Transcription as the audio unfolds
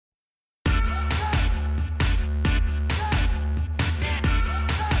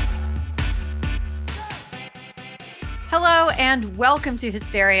Hello and welcome to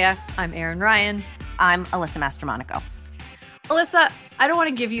Hysteria. I'm Erin Ryan. I'm Alyssa Mastromonaco. Alyssa, I don't want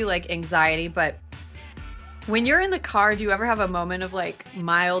to give you anxiety, but when you're in the car, do you ever have a moment of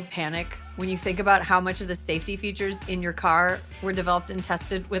mild panic when you think about how much of the safety features in your car were developed and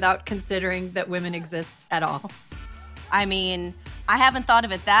tested without considering that women exist at all? I mean, I haven't thought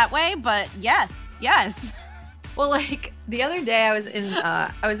of it that way, but yes. Well, the other day I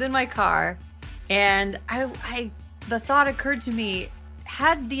was in my car and the thought occurred to me,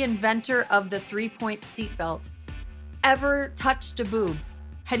 had the inventor of the 3-point seatbelt ever touched a boob?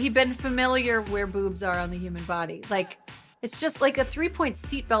 Had he been familiar where boobs are on the human body? It's just a 3-point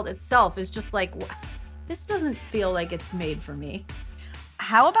seatbelt itself is just this doesn't feel like it's made for me.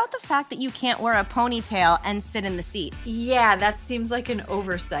 How about the fact that you can't wear a ponytail and sit in the seat? Yeah, that seems like an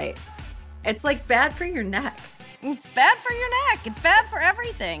oversight. It's bad for your neck. It's bad for your neck. It's bad for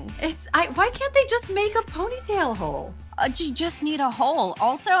everything. Why can't they just make a ponytail hole? You just need a hole.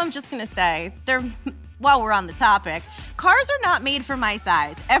 Also, I'm just going to say, while we're on the topic, cars are not made for my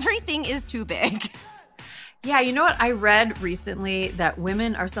size. Everything is too big. Yeah, you know what? I read recently that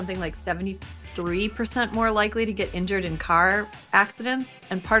women are something like 73% more likely to get injured in car accidents.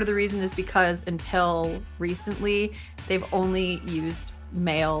 And part of the reason is because until recently, they've only used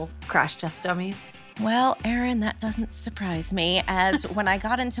male crash test dummies. Well, Erin, that doesn't surprise me, as when I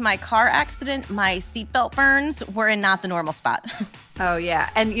got into my car accident, my seatbelt burns were in not the normal spot. Oh, yeah.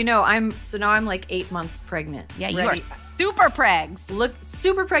 And, now I'm 8 months pregnant. Yeah, you are super pregs. Look,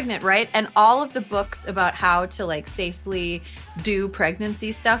 super pregnant, right? And all of the books about how to, safely do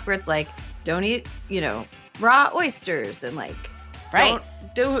pregnancy stuff where it's don't eat, raw oysters and, right.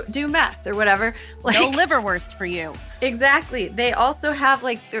 Don't do meth or whatever. No liverwurst for you. Exactly. They also have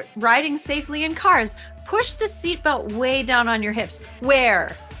they're riding safely in cars. Push the seatbelt way down on your hips.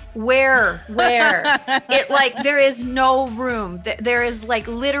 Where? It there is no room. There is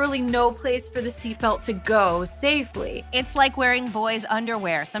literally no place for the seatbelt to go safely. It's like wearing boys'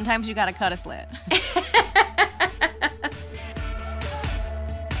 underwear. Sometimes you gotta cut a slit.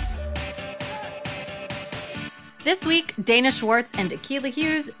 This week, Dana Schwartz and Akilah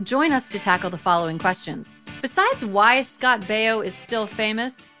Hughes join us to tackle the following questions. Besides why Scott Baio is still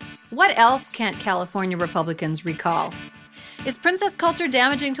famous, what else can't California Republicans recall? Is princess culture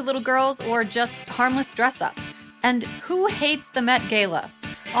damaging to little girls or just harmless dress-up? And who hates the Met Gala?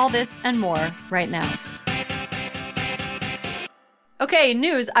 All this and more right now. Okay,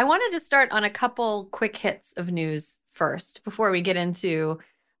 news. I wanted to start on a couple quick hits of news first before we get into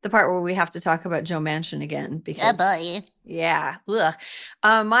the part where we have to talk about Joe Manchin again. Because, yeah.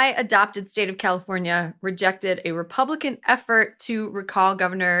 My adopted state of California rejected a Republican effort to recall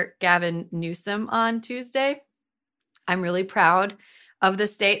Governor Gavin Newsom on Tuesday. I'm really proud of the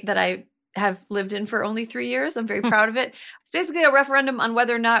state that I have lived in for only 3 years. I'm very proud of it. It's basically a referendum on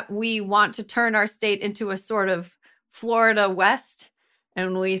whether or not we want to turn our state into a sort of Florida West.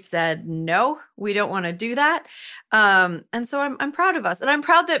 And we said, no, we don't want to do that. And so I'm proud of us. And I'm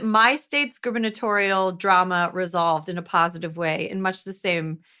proud that my state's gubernatorial drama resolved in a positive way, in much the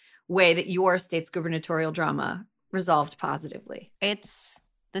same way that your state's gubernatorial drama resolved positively.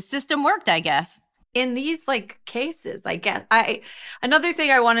 The system worked, I guess. In these cases, I guess. Another thing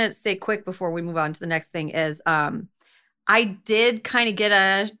I want to say quick before we move on to the next thing is I did kind of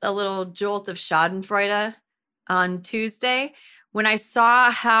get a little jolt of schadenfreude on Tuesday when I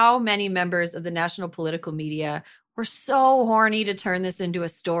saw how many members of the national political media were so horny to turn this into a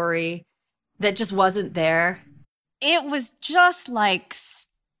story that just wasn't there. It was just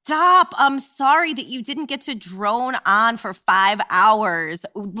stop. I'm sorry that you didn't get to drone on for 5 hours,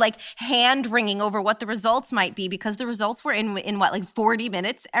 hand-wringing over what the results might be, because the results were in what, 40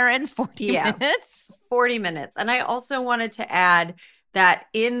 minutes, Erin? 40 minutes? 40 minutes. And I also wanted to add that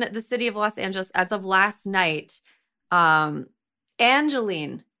in the city of Los Angeles, as of last night,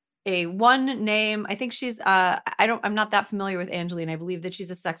 Angeline, a one name, I think she's, I'm not that familiar with Angeline. I believe that she's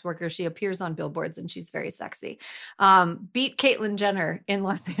a sex worker. She appears on billboards and she's very sexy. Beat Caitlyn Jenner in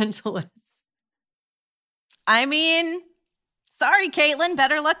Los Angeles. I mean, sorry, Caitlyn,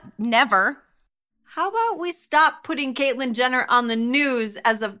 better luck never. How about we stop putting Caitlyn Jenner on the news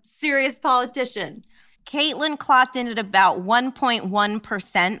as a serious politician? Caitlyn clocked in at about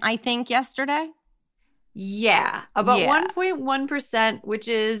 1.1%, I think, yesterday. Yeah, about 1.1%, which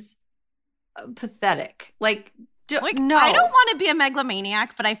is pathetic. No. I don't want to be a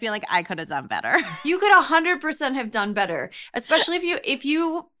megalomaniac, but I feel like I could have done better. You could 100% have done better, especially if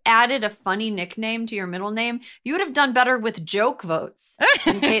you added a funny nickname to your middle name. You would have done better with joke votes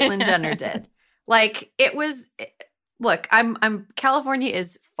than Caitlyn Jenner did. Look, California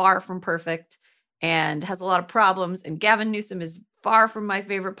is far from perfect. and has a lot of problems. And Gavin Newsom is far from my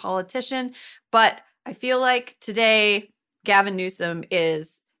favorite politician. But I feel like today, Gavin Newsom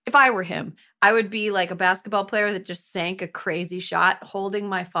is, if I were him, I would be like a basketball player that just sank a crazy shot, holding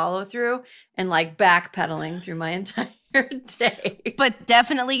my follow through and like backpedaling through my entire day. But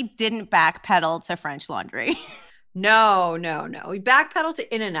definitely didn't backpedal to French Laundry. No. We backpedal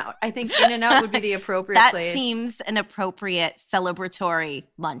to In-N-Out. I think In-N-Out would be the appropriate place. That seems an appropriate celebratory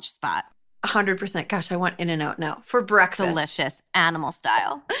lunch spot. 100%. Gosh, I want In-N-Out now for breakfast. Delicious, animal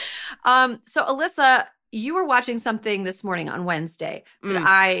style. So Alyssa, you were watching something this morning on Wednesday that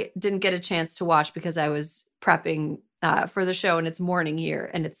I didn't get a chance to watch because I was prepping for the show, and it's morning here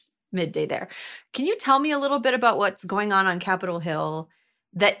and it's midday there. Can you tell me a little bit about what's going on Capitol Hill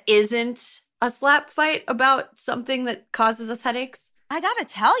that isn't a slap fight about something that causes us headaches? I got to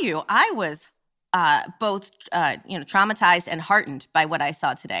tell you, I was both traumatized and heartened by what I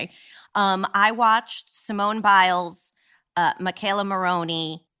saw today. I watched Simone Biles, Michaela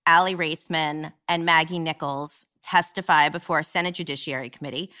Maroney, Allie Raceman, and Maggie Nichols testify before a Senate Judiciary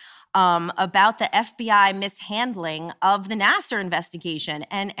Committee about the FBI mishandling of the Nassar investigation.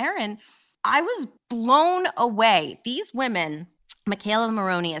 And Erin, I was blown away. These women, Michaela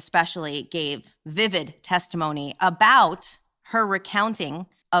Maroney especially, gave vivid testimony about her recounting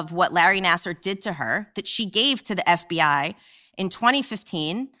of what Larry Nassar did to her that she gave to the FBI in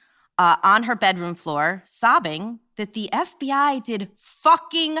 2015 on her bedroom floor, sobbing that the FBI did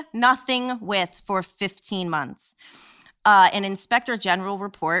fucking nothing with for 15 months. An Inspector General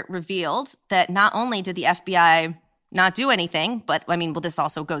report revealed that not only did the FBI not do anything, but this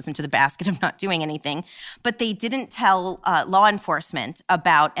also goes into the basket of not doing anything, but they didn't tell law enforcement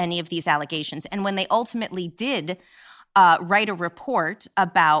about any of these allegations. And when they ultimately did write a report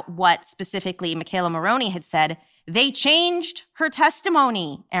about what specifically Michaela Maroney had said, they changed her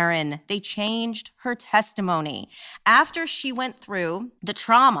testimony, Erin. They changed her testimony. After she went through the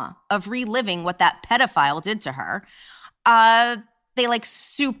trauma of reliving what that pedophile did to her, they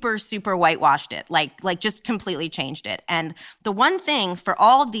super, super whitewashed it, just completely changed it. And the one thing for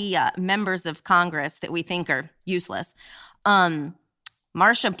all the members of Congress that we think are useless,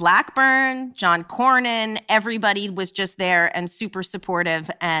 Marsha Blackburn, John Cornyn, everybody was just there and super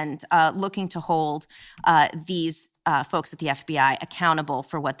supportive and looking to hold these folks at the FBI accountable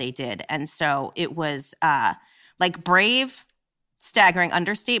for what they did. And so it was brave, staggering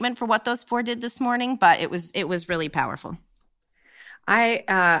understatement for what those four did this morning, but it was really powerful.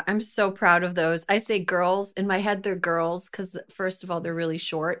 I'm so proud of those. I say girls. In my head, they're girls because first of all, they're really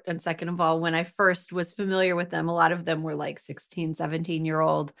short. And second of all, when I first was familiar with them, a lot of them were like 16,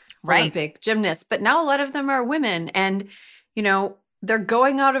 17-year-old Olympic gymnasts. But now a lot of them are women. And, they're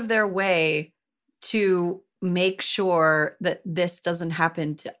going out of their way to make sure that this doesn't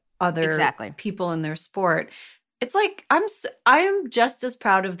happen to other people in their sport. It's like I'm just as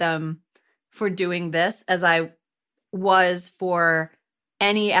proud of them for doing this as I was for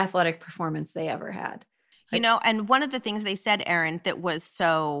any athletic performance they ever had. And one of the things they said, Erin, that was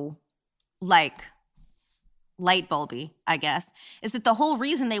so light bulby, I guess, is that the whole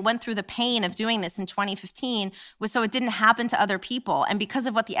reason they went through the pain of doing this in 2015 was so it didn't happen to other people. And because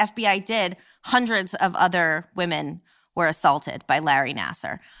of what the FBI did, hundreds of other women were assaulted by Larry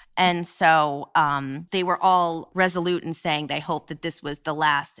Nassar. And so they were all resolute in saying they hoped that this was the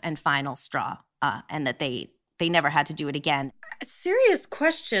last and final straw and that they never had to do it again. A serious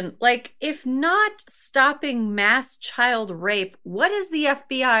question. If not stopping mass child rape, what is the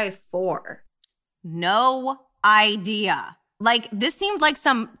FBI for? No idea. This seemed like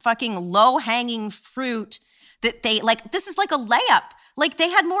some fucking low-hanging fruit that they, this is like a layup. They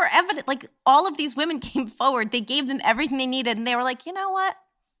had more evidence. All of these women came forward. They gave them everything they needed. And they were like, you know what?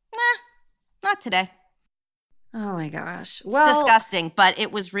 Nah, not today. Oh my gosh. Well, it's disgusting, but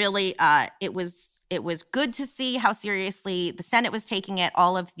it was really, it was good to see how seriously the Senate was taking it.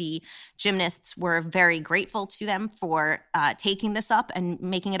 All of the gymnasts were very grateful to them for taking this up and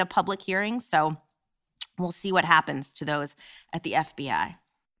making it a public hearing. So we'll see what happens to those at the FBI.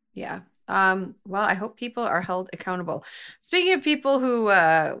 Yeah. Well, I hope people are held accountable. Speaking of people who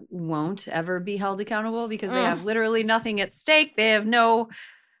won't ever be held accountable because they have literally nothing at stake, they have no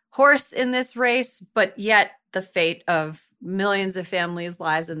horse in this race, but yet the fate of millions of families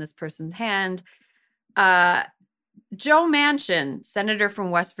lies in this person's hand. Joe Manchin, senator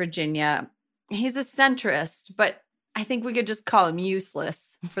from West Virginia, he's a centrist, but I think we could just call him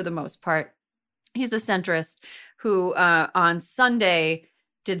useless for the most part. He's a centrist who on Sunday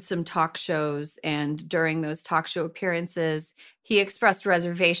did some talk shows, and during those talk show appearances, he expressed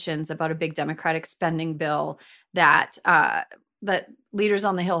reservations about a big Democratic spending bill that leaders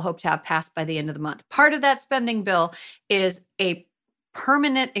on the Hill hope to have passed by the end of the month. Part of that spending bill is a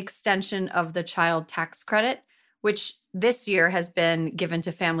permanent extension of the child tax credit, which this year has been given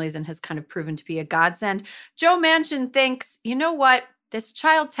to families and has kind of proven to be a godsend. Joe Manchin thinks, you know what? This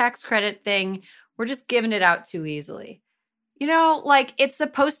child tax credit thing, we're just giving it out too easily. You know, like it's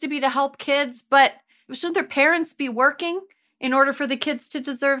supposed to be to help kids, but shouldn't their parents be working in order for the kids to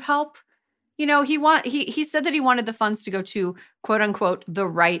deserve help? You know, he said that he wanted the funds to go to, quote unquote, the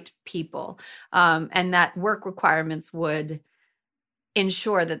right people, and that work requirements would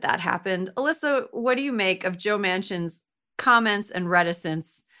ensure that that happened. Alyssa, what do you make of Joe Manchin's comments and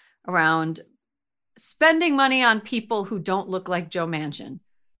reticence around spending money on people who don't look like Joe Manchin?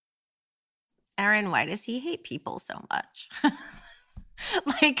 Erin, why does he hate people so much?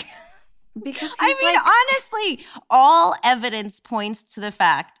 Like, because honestly, all evidence points to the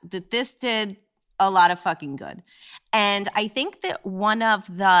fact that this did a lot of fucking good. And I think that one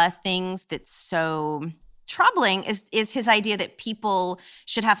of the things that's so troubling is his idea that people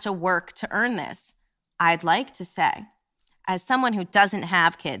should have to work to earn this. I'd like to say, as someone who doesn't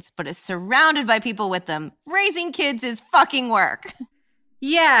have kids but is surrounded by people with them, raising kids is fucking work.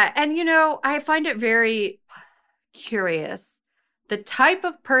 Yeah, and you know, I find it very curious. The type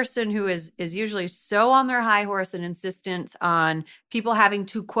of person who is usually so on their high horse and insistent on people having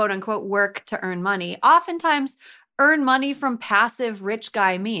to, quote unquote, work to earn money, oftentimes earn money from passive rich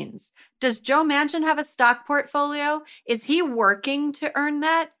guy means. Does Joe Manchin have a stock portfolio? Is he working to earn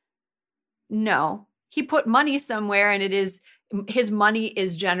that? No. He put money somewhere and his money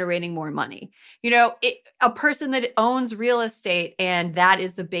is generating more money. You know, a person that owns real estate and that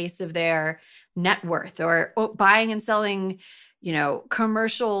is the base of their net worth, or buying and selling, you know,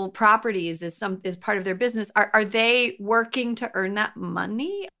 commercial properties is part of their business. Are they working to earn that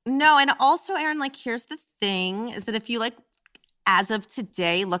money? No. And also, Erin, like, here's the thing is that if you, like, as of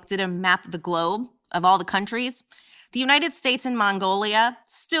today, looked at a map of the globe of all the countries, the United States and Mongolia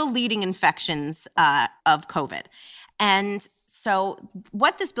still leading infections of COVID. And so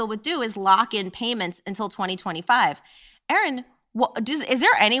what this bill would do is lock in payments until 2025. Erin, is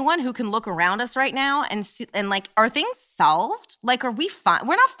there anyone who can look around us right now and see, and like, are things solved? Like, are we fine?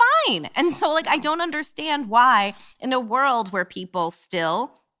 We're not fine. And so, like, I don't understand why in a world where people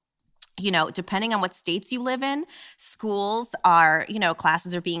still, you know, depending on what states you live in, schools are, you know,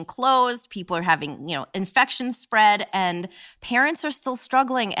 classes are being closed, people are having, you know, infections spread, and parents are still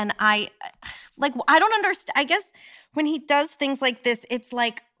struggling. And I don't understand. I guess when he does things like this, it's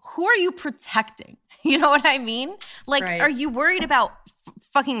like, who are you protecting? You know what I mean? Like, right. Are you worried about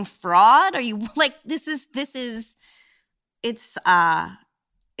fucking fraud? Are you like, it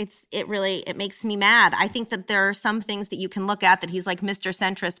makes me mad. I think that there are some things that you can look at that he's like Mr.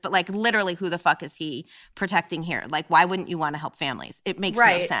 Centrist, but like literally who the fuck is he protecting here? Like, why wouldn't you want to help families? It makes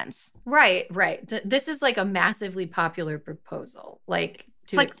no sense. Right. This is like a massively popular proposal. Like,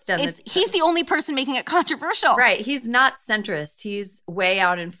 to like, extend this. He's the only person making it controversial. Right. He's not centrist. He's way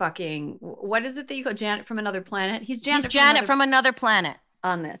out in fucking, what is it that you call Janet from another planet? He's Janet from another planet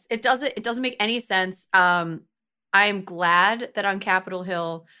on this. It doesn't make any sense. I am glad that on Capitol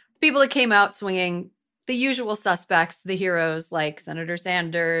Hill, people that came out swinging, the usual suspects, the heroes like Senator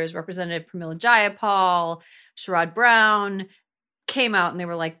Sanders, Representative Pramila Jayapal, Sherrod Brown, came out and they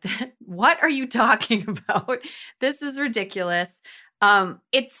were like, what are you talking about? This is ridiculous.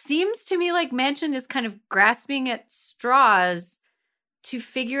 It seems to me like Manchin is kind of grasping at straws to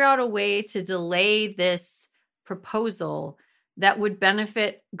figure out a way to delay this proposal that would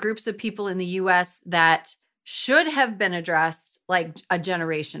benefit groups of people in the U.S. that should have been addressed like a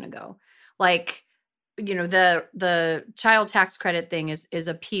generation ago. Like, you know, the child tax credit thing is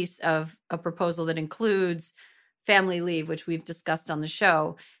a piece of a proposal that includes family leave, which we've discussed on the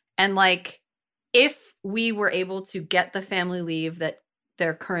show. And like, if we were able to get the family leave that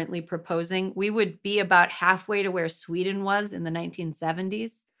they're currently proposing, we would be about halfway to where Sweden was in the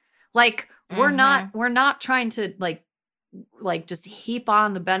 1970s. Like, we're not trying to like just heap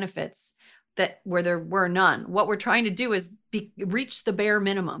on the benefits that where there were none. What we're trying to do is reach the bare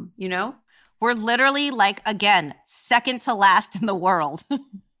minimum, you know? We're literally like, again, second to last in the world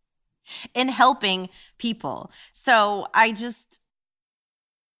in helping people. So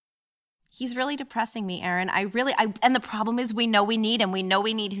he's really depressing me, Erin. And the problem is we know we need him. We know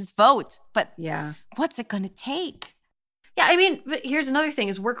we need his vote. But yeah, what's it going to take? Yeah, I mean, but here's another thing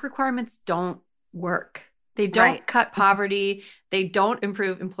is work requirements don't work. They don't cut poverty. They don't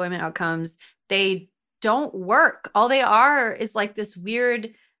improve employment outcomes. They don't work. All they are is like this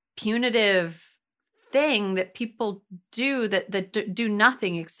weird punitive thing that people do that do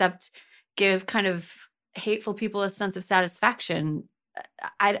nothing except give kind of hateful people a sense of satisfaction.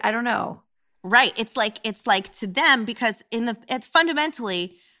 I don't know. Right. It's like to them, because it's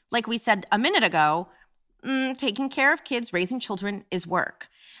fundamentally, like we said a minute ago, taking care of kids, raising children is work.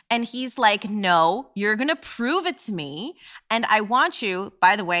 And he's like, no, you're going to prove it to me. And I want you,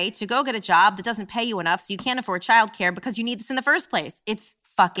 by the way, to go get a job that doesn't pay you enough so you can't afford childcare because you need this in the first place. It's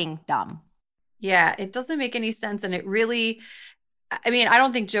fucking dumb. Yeah, it doesn't make any sense. And it really, I mean, I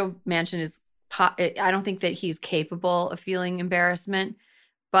don't think Joe Manchin I don't think that he's capable of feeling embarrassment.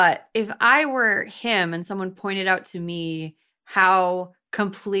 But if I were him and someone pointed out to me how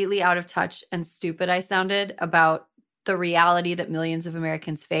completely out of touch and stupid I sounded about the reality that millions of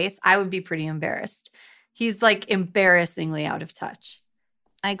Americans face, I would be pretty embarrassed. He's like embarrassingly out of touch.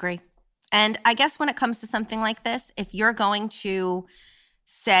 I agree. And I guess when it comes to something like this, if you're going to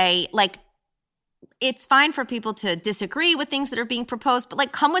say, like, it's fine for people to disagree with things that are being proposed, but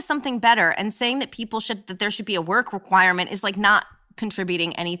like come with something better. And saying that that there should be a work requirement is like not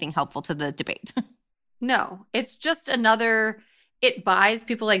contributing anything helpful to the debate. No, it's just it buys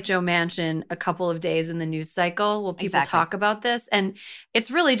people like Joe Manchin a couple of days in the news cycle while people talk about this. And it's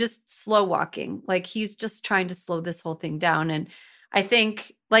really just slow walking. Like he's just trying to slow this whole thing down. And I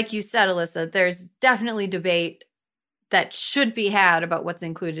think, like you said, Alyssa, there's definitely debate that should be had about what's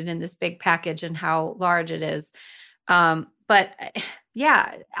included in this big package and how large it is. But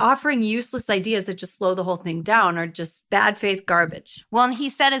yeah, offering useless ideas that just slow the whole thing down are just bad faith garbage. Well, and he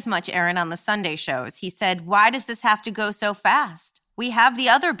said as much, Erin, on the Sunday shows. He said, why does this have to go so fast? We have the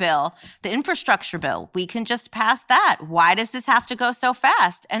other bill, the infrastructure bill. We can just pass that. Why does this have to go so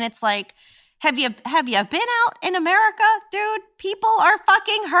fast? And it's like, have you been out in America, dude? People are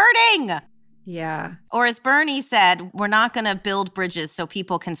fucking hurting. Yeah. Or as Bernie said, we're not going to build bridges so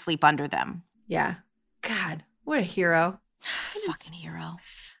people can sleep under them. Yeah. God, what a hero. Fucking hero.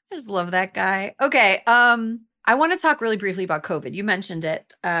 I just love that guy. Okay. I want to talk really briefly about COVID. You mentioned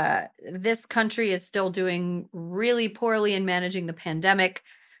it. This country is still doing really poorly in managing the pandemic.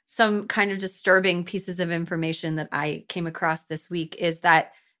 Some kind of disturbing pieces of information that I came across this week is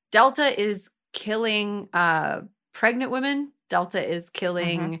that Delta is killing pregnant women. Delta is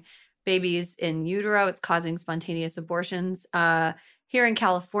killing babies in utero. It's causing spontaneous abortions. Here in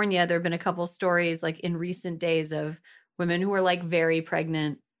California, there have been a couple stories like in recent days of women who were like very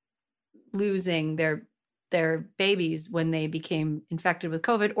pregnant, losing their babies when they became infected with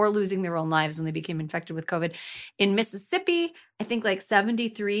COVID, or losing their own lives when they became infected with COVID. In Mississippi, I think like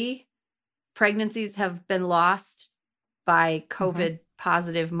 73 pregnancies have been lost by COVID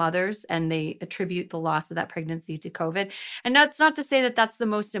positive mothers, and they attribute the loss of that pregnancy to COVID. And that's not to say that that's the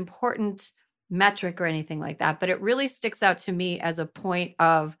most important metric or anything like that, but it really sticks out to me as a point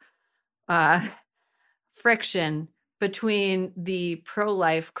of friction between the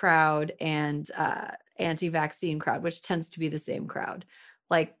pro-life crowd and anti-vaccine crowd, which tends to be the same crowd.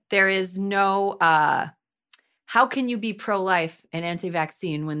 Like there is no, how can you be pro-life and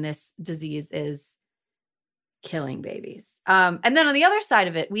anti-vaccine when this disease is killing babies? And then on the other side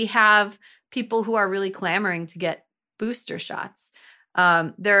of it, we have people who are really clamoring to get booster shots.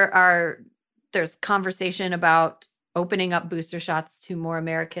 There's conversation about opening up booster shots to more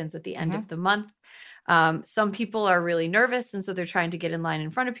Americans at the end of the month. Some people are really nervous, and so they're trying to get in line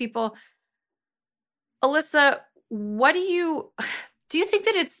in front of people. Alyssa, what do you think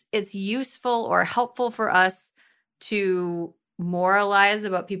that it's useful or helpful for us to moralize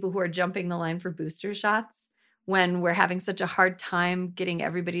about people who are jumping the line for booster shots when we're having such a hard time getting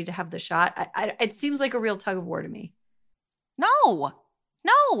everybody to have the shot? It seems like a real tug of war to me. No,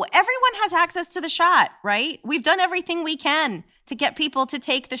 everyone has access to the shot, right? We've done everything we can to get people to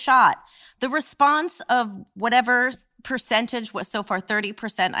take the shot. The response of whatever percentage was so far,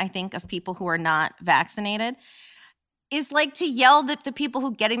 30%, I think, of people who are not vaccinated, is like to yell that the people who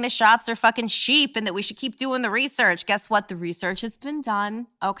are getting the shots are fucking sheep and that we should keep doing the research. Guess what? The research has been done,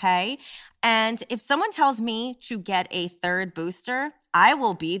 okay? And if someone tells me to get a third booster, I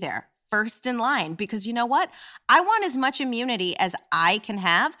will be there first in line, because you know what? I want as much immunity as I can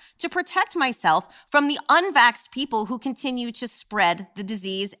have to protect myself from the unvaxxed people who continue to spread the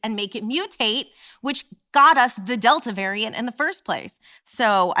disease and make it mutate, which got us the Delta variant in the first place.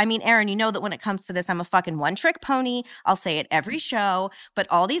 So, I mean, Erin, you know that when it comes to this, I'm a fucking one-trick pony. I'll say it every show. But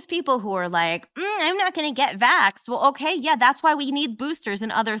all these people who are like, I'm not going to get vaxxed. Well, okay, yeah, that's why we need boosters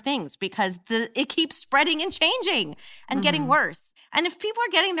and other things, because it keeps spreading and changing and getting worse. And if people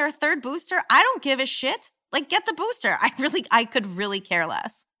are getting their third booster, I don't give a shit. Like, get the booster. I could really care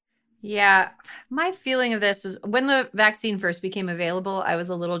less. Yeah. My feeling of this was when the vaccine first became available, I was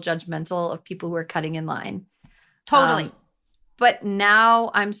a little judgmental of people who were cutting in line. Totally. But now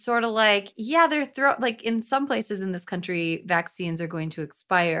I'm sort of like, yeah, like in some places in this country, vaccines are going to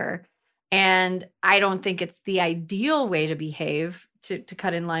expire. And I don't think it's the ideal way to behave to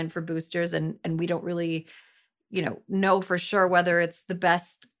cut in line for boosters. And we don't really, know for sure whether it's the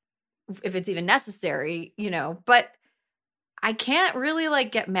best, if it's even necessary, but I can't really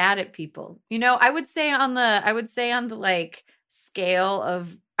like get mad at people. I would say on the like scale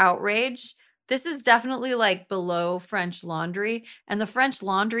of outrage, this is definitely like below French Laundry. And the French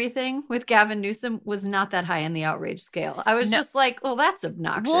Laundry thing with Gavin Newsom was not that high in the outrage scale. I was just like, well, that's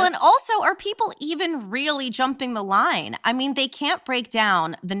obnoxious. Well, and also, are people even really jumping the line? I mean, they can't break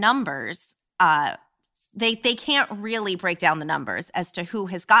down the numbers. They can't really break down the numbers as to who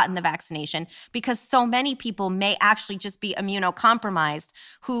has gotten the vaccination because so many people may actually just be immunocompromised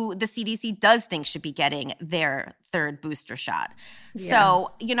who the CDC does think should be getting their third booster shot. Yeah.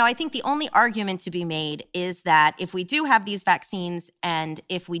 So, I think the only argument to be made is that if we do have these vaccines and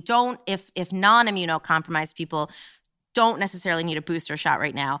if non-immunocompromised people don't necessarily need a booster shot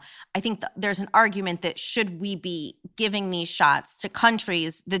right now, I think there's an argument that should we be giving these shots to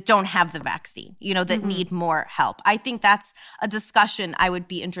countries that don't have the vaccine, that need more help. I think that's a discussion I would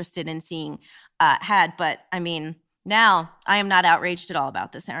be interested in seeing had. But I mean, now I am not outraged at all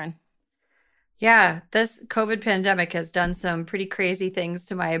about this, Erin. Yeah, this COVID pandemic has done some pretty crazy things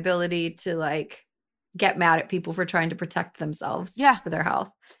to my ability to like get mad at people for trying to protect themselves for their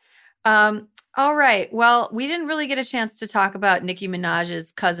health. All right. Well, we didn't really get a chance to talk about Nicki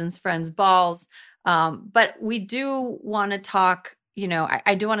Minaj's cousin's friend's balls. But we do want to talk,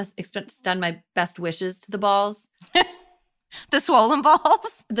 I do want to extend my best wishes to the balls. The swollen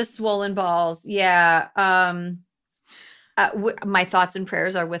balls? The swollen balls. Yeah. My thoughts and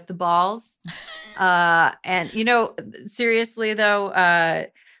prayers are with the balls. And, seriously though,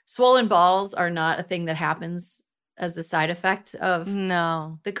 swollen balls are not a thing that happens as a side effect of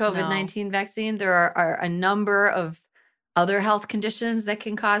the COVID-19 vaccine. There are a number of other health conditions that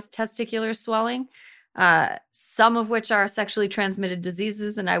can cause testicular swelling, some of which are sexually transmitted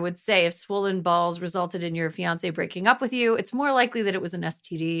diseases. And I would say if swollen balls resulted in your fiance breaking up with you, it's more likely that it was an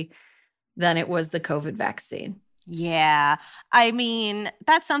STD than it was the COVID vaccine. Yeah. I mean,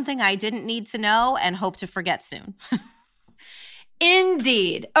 that's something I didn't need to know and hope to forget soon.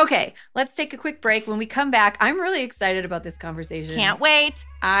 Indeed. Okay, let's take a quick break. When we come back, I'm really excited about this conversation. Can't wait.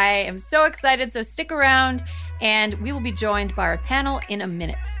 I am so excited, so stick around, and we will be joined by our panel in a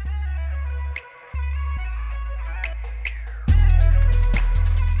minute.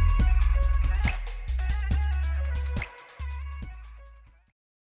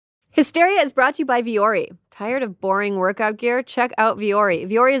 Hysteria is brought to you by Vuori. Tired of boring workout gear? Check out Vuori.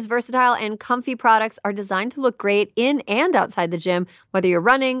 Vuori's versatile and comfy products are designed to look great in and outside the gym, whether you're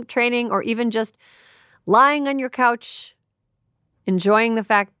running, training, or even just lying on your couch, enjoying the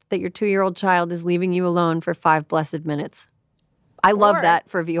fact that your 2-year-old child is leaving you alone for 5 blessed minutes. I love that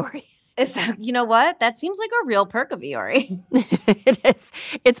for Vuori. You know what? That seems like a real perk of Vuori. It is.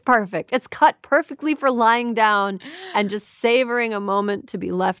 It's perfect. It's cut perfectly for lying down and just savoring a moment to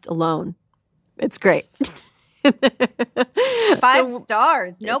be left alone. It's great. 5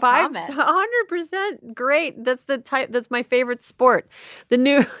 stars. No comments. 100% great. That's my favorite sport.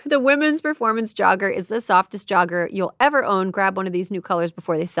 The women's performance jogger is the softest jogger you'll ever own. Grab one of these new colors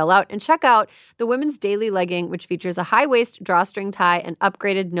before they sell out. And check out the women's daily legging, which features a high waist drawstring tie and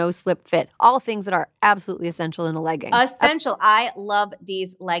upgraded no slip fit. All things that are absolutely essential in a legging. Essential. I love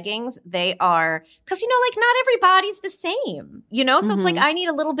these leggings. They are, because, not everybody's the same, so it's like I need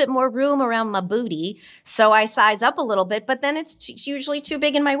a little bit more room around my booty. So I size up a little bit, but then it's usually too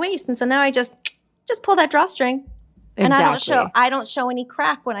big in my waist. And so now I just pull that drawstring. Exactly. And I don't show any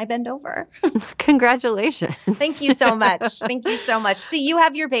crack when I bend over. Congratulations. Thank you so much. Thank you so much. See, you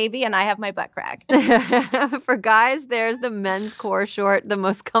have your baby and I have my butt crack. For guys, there's the men's core short, the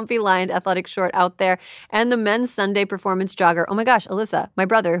most comfy lined athletic short out there, and the men's Sunday performance jogger. Oh my gosh, Alyssa, my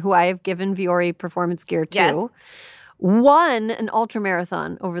brother, who I have given Vuori performance gear to, won an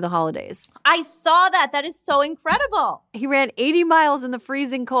ultramarathon over the holidays. I saw that. That is so incredible. He ran 80 miles in the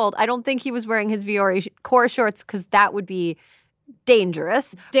freezing cold. I don't think he was wearing his Vuori core shorts because that would be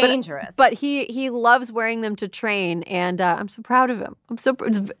dangerous. But he loves wearing them to train, and I'm so proud of him.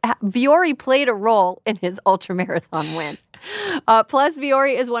 Vuori played a role in his ultramarathon win. Plus,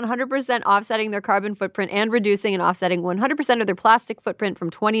 Vuori is 100% offsetting their carbon footprint and reducing and offsetting 100% of their plastic footprint from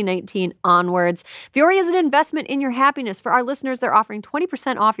 2019 onwards. Vuori is an investment in your happiness. For our listeners, they're offering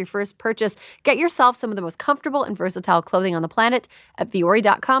 20% off your first purchase. Get yourself some of the most comfortable and versatile clothing on the planet at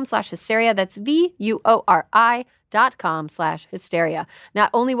vuori.com/hysteria. That's VUORI.com/hysteria. viator.com/hysteria. Not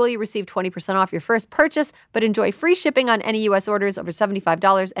only will you receive 20% off your first purchase, but enjoy free shipping on any U.S. orders over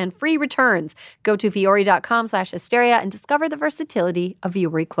 $75 and free returns. Go to viator.com/hysteria and discover the versatility of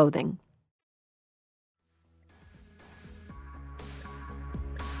Vuori clothing.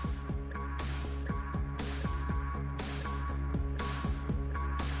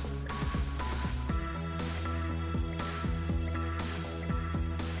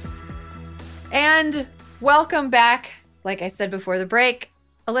 And welcome back. Like I said before the break,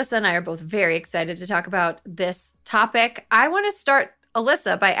 Alyssa and I are both very excited to talk about this topic. I want to start,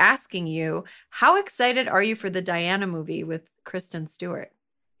 Alyssa, by asking you, how excited are you for the Diana movie with Kristen Stewart?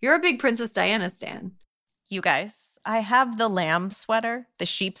 You're a big Princess Diana stan. You guys, I have the lamb sweater, the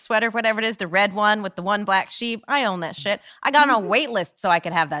sheep sweater, whatever it is, the red one with the one black sheep. I own that shit. I got on a wait list so I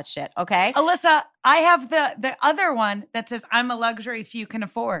could have that shit, okay? Alyssa, I have the other one that says I'm a luxury few can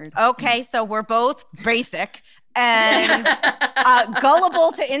afford. Okay, so we're both basic and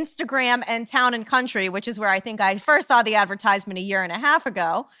gullible to Instagram and Town and Country, which is where I think I first saw the advertisement a year and a half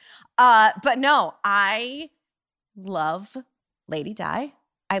ago. But no, I love Lady Di.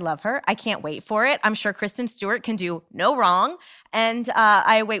 I love her. I can't wait for it. I'm sure Kristen Stewart can do no wrong. And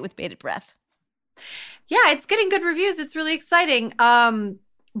I await with bated breath. Yeah, it's getting good reviews. It's really exciting.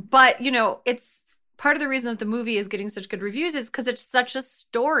 But, you know, it's part of the reason that the movie is getting such good reviews is because it's such a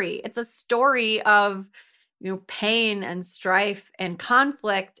story. It's a story of, you know, pain and strife and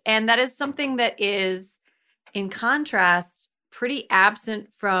conflict. And that is something that is, in contrast, pretty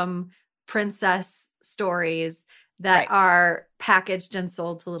absent from princess stories that are packaged and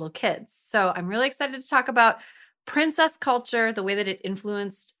sold to little kids. So I'm really excited to talk about princess culture, the way that it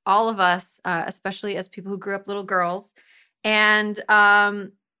influenced all of us, especially as people who grew up little girls. And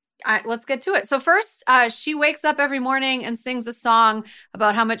let's get to it. So first, she wakes up every morning and sings a song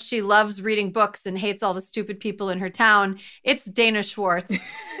about how much she loves reading books and hates all the stupid people in her town. It's Dana Schwartz.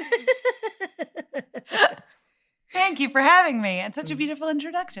 Thank you for having me. It's such a beautiful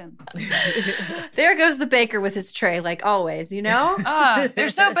introduction. There goes the baker with his tray, like always, you know? They're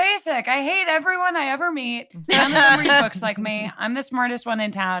so basic. I hate everyone I ever meet. None of them read books like me. I'm the smartest one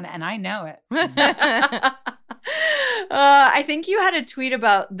in town, and I know it. I think you had a tweet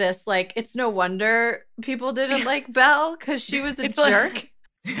about this. Like, it's no wonder people didn't like Belle because she was a jerk.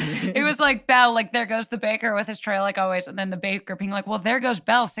 It was like Belle, like, there goes the baker with his tray, like always. And then the baker being like, well, there goes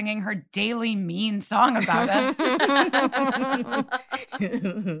Belle singing her daily mean song about us.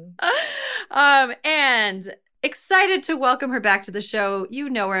 And excited to welcome her back to the show. You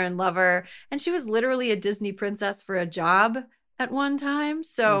know her and love her. And she was literally a Disney princess for a job at one time.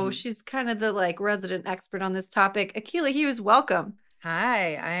 So she's kind of the like resident expert on this topic. Akilah Hughes, welcome.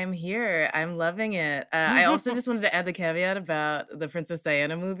 Hi, I'm here. I'm loving it. I also just wanted to add the caveat about the Princess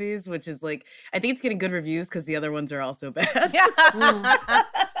Diana movies, which is like, I think it's getting good reviews because the other ones are also bad.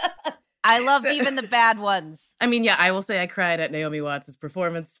 I loved even the bad ones. I mean, yeah, I will say I cried at Naomi Watts'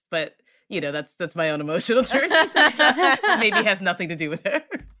 performance, but you know, that's my own emotional journey. Maybe has nothing to do with her.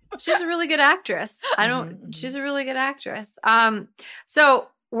 She's a really good actress. She's a really good actress. So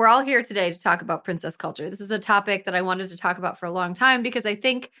we're all here today to talk about princess culture. This is a topic that I wanted to talk about for a long time because I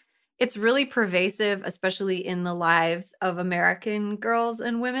think it's really pervasive, especially in the lives of American girls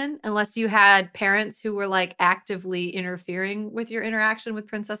and women, unless you had parents who were like actively interfering with your interaction with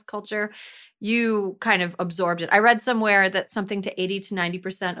princess culture. You kind of absorbed it. I read somewhere that something to 80 to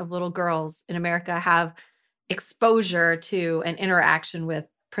 90% of little girls in America have exposure to an interaction with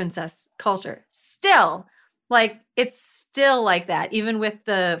princess culture. Still, like, it's still like that, even with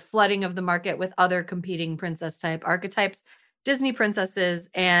the flooding of the market with other competing princess type archetypes. Disney princesses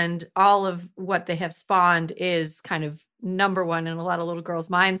and all of what they have spawned is kind of number one in a lot of little girls'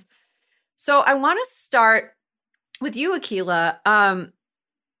 minds. So I want to start with you, Akilah.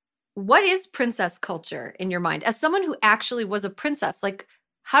 What is princess culture in your mind? As someone who actually was a princess, like,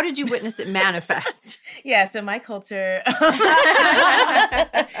 how did you witness it manifest? Yeah, so my culture. Yeah,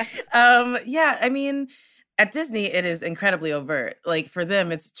 I mean, at Disney, it is incredibly overt. Like, for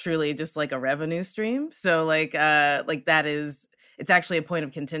them, it's truly just like a revenue stream. So like that is, it's actually a point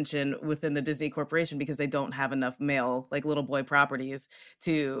of contention within the Disney Corporation because they don't have enough male, like, little boy properties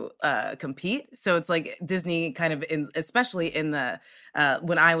to compete. So it's like Disney kind of, especially in the,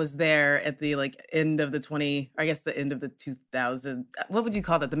 when I was there at the like end of the the end of the 2000, what would you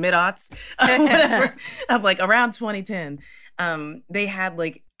call that? The mid-aughts, whatever, of like around 2010. They had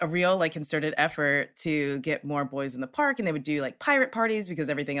like a real like concerted effort to get more boys in the park, and they would do like pirate parties because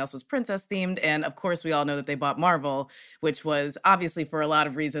everything else was princess themed. And of course, we all know that they bought Marvel, which was obviously for a lot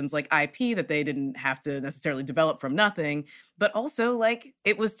of reasons like IP that they didn't have to necessarily develop from nothing, but also like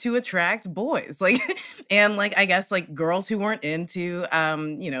it was to attract boys, like and like I guess like girls who weren't into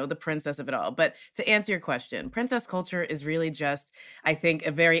the princess of it all. But to answer your question, princess culture is really just, I think,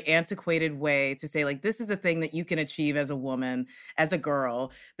 a very antiquated way to say like this is a thing that you can achieve as a woman, as a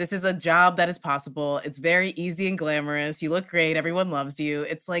girl. This is a job that is possible. It's very easy and glamorous. You look great. Everyone loves you.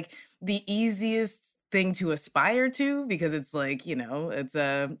 It's like the easiest thing to aspire to because it's like,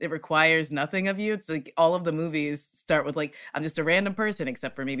 it requires nothing of you. It's like all of the movies start with like, I'm just a random person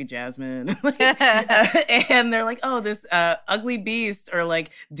except for maybe Jasmine. And they're like, oh, this ugly beast or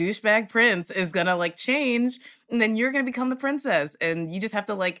like douchebag prince is gonna like change. And then you're going to become the princess and you just have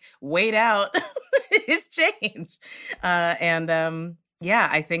to like wait out his change.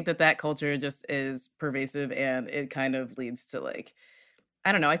 I think that culture just is pervasive and it kind of leads to like,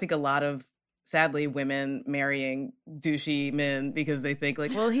 I don't know, I think a lot of, sadly, women marrying douchey men because they think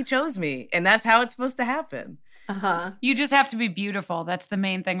like, well, he chose me and that's how it's supposed to happen. Uh-huh. You just have to be beautiful. That's the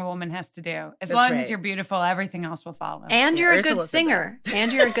main thing a woman has to do. As long as you're beautiful, everything else will follow. And you're a good singer.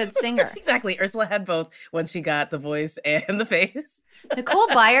 Exactly. Ursula had both when she got the voice and the face. Nicole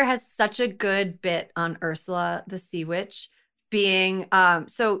Byer has such a good bit on Ursula the Sea Witch being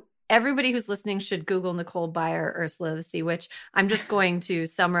so everybody who's listening should Google Nicole Byer, Ursula the Sea Witch. I'm just going to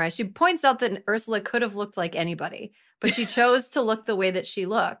summarize. She points out that Ursula could have looked like anybody, but she chose to look the way that she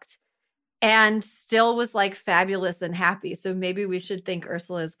looked. And still was like fabulous and happy. So maybe we should think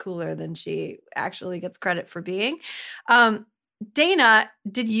Ursula is cooler than she actually gets credit for being. Dana,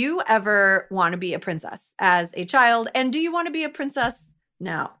 did you ever want to be a princess as a child? And do you want to be a princess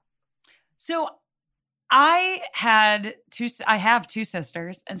now? So I have two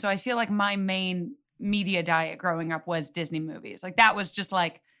sisters. And so I feel like my main media diet growing up was Disney movies. Like that was just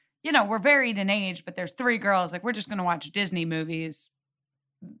like, we're varied in age, but there's 3 girls. Like we're just going to watch Disney movies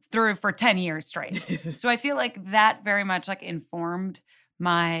through for 10 years straight. So I feel like that very much like informed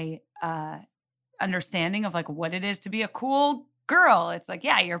my understanding of like what it is to be a cool girl. It's like,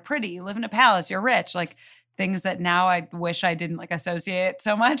 yeah, you're pretty, you live in a palace, you're rich, like things that now I wish I didn't like associate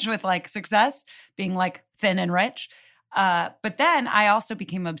so much with like success, being like thin and rich. But then I also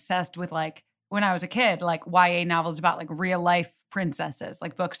became obsessed with like, when I was a kid, like YA novels about like real life princesses,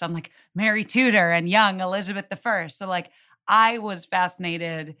 like books on like Mary Tudor and young Elizabeth I. So like, I was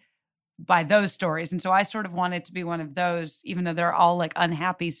fascinated by those stories. And so I sort of wanted to be one of those, even though they're all like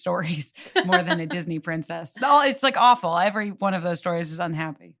unhappy stories more than a Disney princess. It's like awful. Every one of those stories is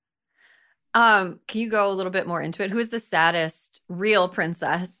unhappy. Can you go a little bit more into it? Who's the saddest real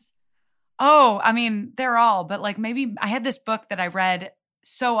princess? Oh, I mean, they're all, but like maybe I had this book that I read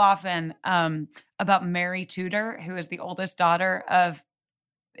so often about Mary Tudor, who is the oldest daughter of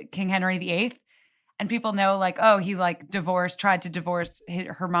King Henry VIII. And people know like, oh, he like tried to divorce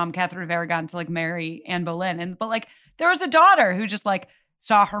her mom, Catherine of Aragon, to like marry Anne Boleyn. But like there was a daughter who just like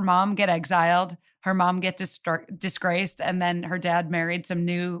saw her mom get exiled, her mom get disgraced, and then her dad married some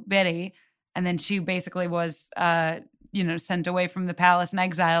new biddy. And then she basically was, sent away from the palace in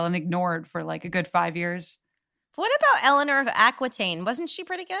exile and ignored for like a good 5 years. What about Eleanor of Aquitaine? Wasn't she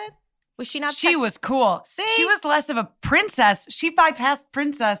pretty good? Was she not? She was cool. See? She was less of a princess. She bypassed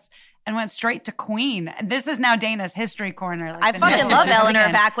princess and went straight to queen. And this is now Dana's history corner. Like I fucking love Eleanor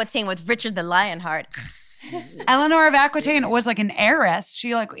of Aquitaine with Richard the Lionheart. Eleanor of Aquitaine was like an heiress.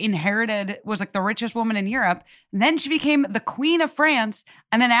 She like was like the richest woman in Europe. And then she became the Queen of France.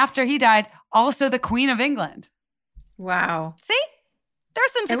 And then after he died, also the Queen of England. Wow. See? There are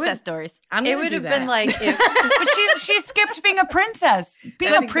some success stories. It would have been like if but she skipped being a princess.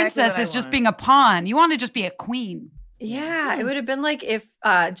 Being a princess is just being a pawn. You want to just be a queen. Yeah, it would have been like if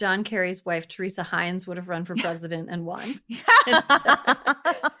John Kerry's wife, Teresa Hines, would have run for president and won.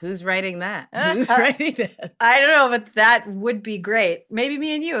 Who's writing that? Who's writing that? I don't know, but that would be great. Maybe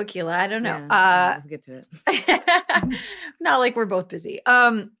me and you, Akilah. I don't know. We'll get to it. Not like we're both busy.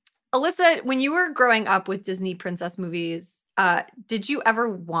 Alyssa, when you were growing up with Disney princess movies, did you ever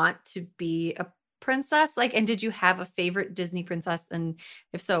want to be a princess? Like, and did you have a favorite Disney princess? And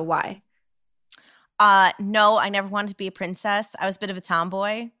if so, why? No, I never wanted to be a princess. I was a bit of a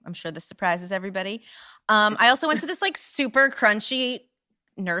tomboy. I'm sure this surprises everybody. I also went to this like super crunchy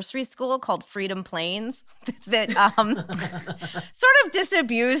nursery school called Freedom Plains that sort of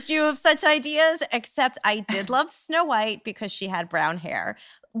disabused you of such ideas, except I did love Snow White because she had brown hair.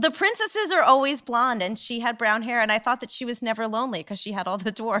 The princesses are always blonde, and she had brown hair, and I thought that she was never lonely because she had all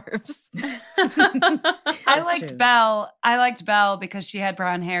the dwarves. I liked Belle. I liked Belle because she had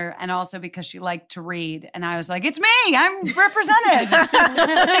brown hair and also because she liked to read. And I was like, it's me. I'm represented.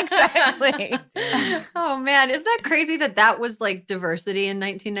 Exactly. Oh, man. Isn't that crazy that was like diversity in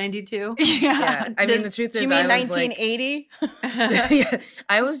 1992? Yeah. I mean, the truth is, you mean 1980? Yeah,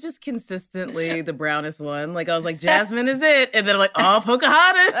 I was just consistently the brownest one. Like, I was like, Jasmine is it. And then I'm like, oh,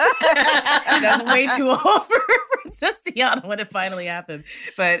 Pocahontas. That's way too old for Princess Diana when it finally happened.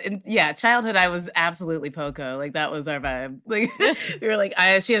 But childhood, I was absolutely Poco. Like, that was our vibe. Like, we were like,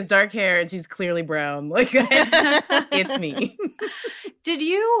 she has dark hair and she's clearly brown. Like, it's me. Did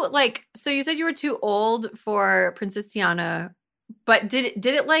you so you said you were too old for Princess Diana, but did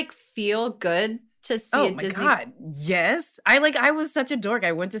it like feel good to see a Disney? Oh my God, yes. I was such a dork.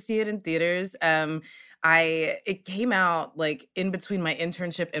 I went to see it in theaters. It came out like in between my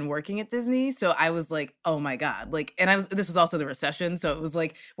internship and working at Disney. So I was like, oh my God. Like, and this was also the recession. So it was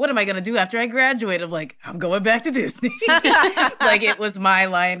like, what am I going to do after I graduate? I'm like, I'm going back to Disney. Like, it was my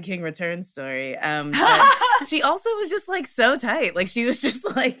Lion King return story. But she also was just like so tight. Like, she was just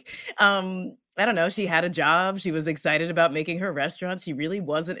like, I don't know. She had a job. She was excited about making her restaurant. She really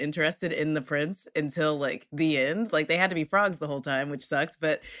wasn't interested in the prince until like the end. Like, they had to be frogs the whole time, which sucked.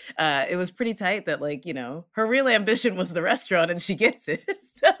 But it was pretty tight that, like, you know, her real ambition was the restaurant and she gets it.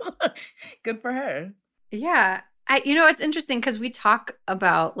 So good for her. Yeah. It's interesting because we talk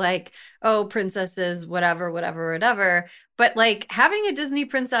about like, oh, princesses, whatever. But like having a Disney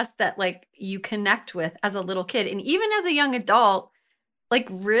princess that like you connect with as a little kid and even as a young adult, like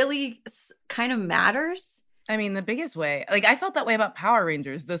really kind of matters. I mean, the biggest way, like I felt that way about Power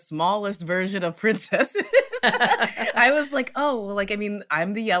Rangers, the smallest version of princesses. I was like, oh, well, like, I mean,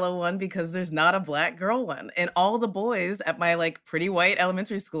 I'm the yellow one because there's not a black girl one. And all the boys at my like pretty white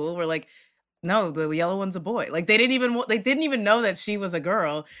elementary school were like, no, the yellow one's a boy. Like, they didn't even know that she was a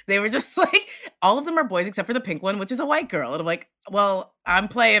girl. They were just like, all of them are boys except for the pink one, which is a white girl. And I'm like, well, I'm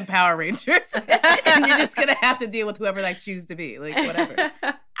playing Power Rangers. And you're just going to have to deal with whoever I choose to be. Like, whatever.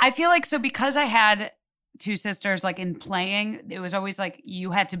 I feel like, so because I had two sisters, like in playing, it was always like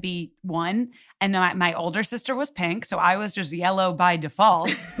you had to be one. And my older sister was pink. So I was just yellow by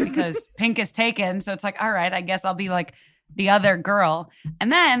default because pink is taken. So it's like, all right, I guess I'll be like the other girl.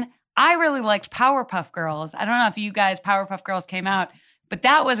 And then I really liked Powerpuff Girls. I don't know if you guys, Powerpuff Girls came out, but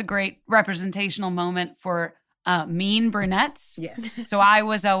that was a great representational moment for mean brunettes. Yes. So I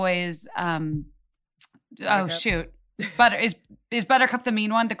was always, is Buttercup the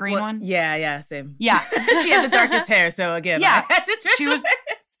mean one, the green one? Yeah, same. Yeah. She had the darkest hair, so again, yeah, I had to she was.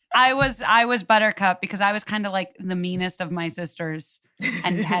 I was Buttercup because I was kind of like the meanest of my sisters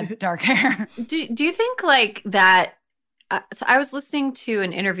and had dark hair. Do you think like that? So I was listening to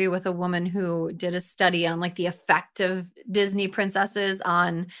an interview with a woman who did a study on like the effect of Disney princesses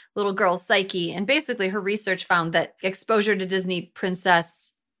on little girls' psyche. And basically her research found that exposure to Disney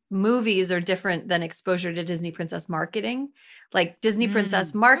princess movies are different than exposure to Disney princess marketing. Like Disney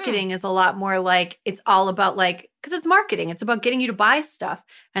princess marketing is a lot more like, it's all about like, because it's marketing. It's about getting you to buy stuff.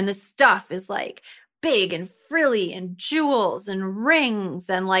 And the stuff is like big and frilly and jewels and rings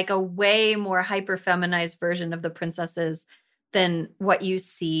and like a way more hyper feminized version of the princesses than what you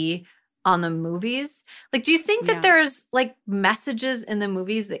see on the movies. Like, do you think that there's like messages in the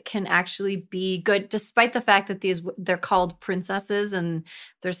movies that can actually be good, despite the fact that they're called princesses and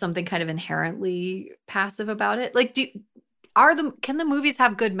there's something kind of inherently passive about it? Like, can the movies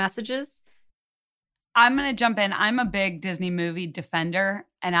have good messages? I'm going to jump in. I'm a big Disney movie defender,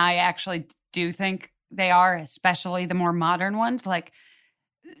 and I actually do think they are, especially the more modern ones, like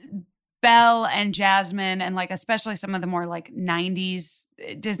Belle and Jasmine, and like especially some of the more like 90s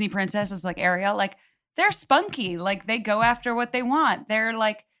Disney princesses like Ariel. Like, they're spunky. Like, they go after what they want.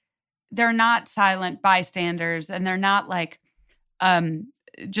 They're not silent bystanders, and they're not like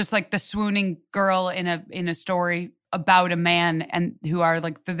just like the swooning girl in a story about a man and who are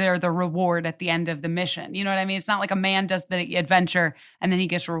like they're the reward at the end of the mission. You know what I mean? It's not like a man does the adventure and then he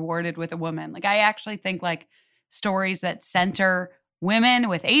gets rewarded with a woman. Like, I actually think like stories that center women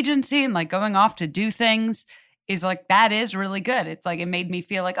with agency and like going off to do things is like, that is really good. It's like, it made me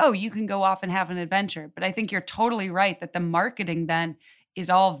feel like, oh, you can go off and have an adventure. But I think you're totally right that the marketing then is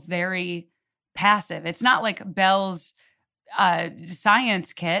all very passive. It's not like Belle's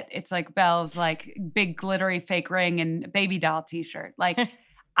science kit. It's like Belle's like big glittery fake ring and baby doll t-shirt. Like,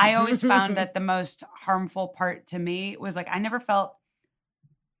 I always found that the most harmful part to me was like, I never felt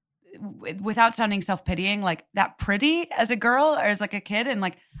without sounding self-pitying, like that pretty as a girl or as like a kid. And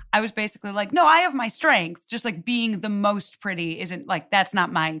like, I was basically like, no, I have my strengths. Just like being the most pretty isn't like, that's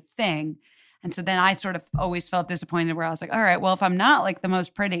not my thing. And so then I sort of always felt disappointed where I was like, all right, well, if I'm not like the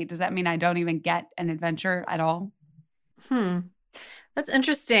most pretty, does that mean I don't even get an adventure at all? That's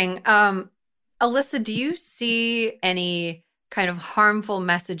interesting. Alyssa, do you see any kind of harmful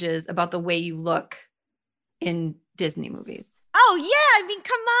messages about the way you look in Disney movies? Oh, yeah. I mean,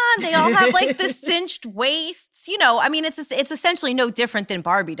 come on. They all have like the cinched waists. You know, I mean, it's essentially no different than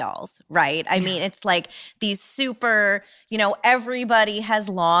Barbie dolls, right? I mean, it's like these super, you know, everybody has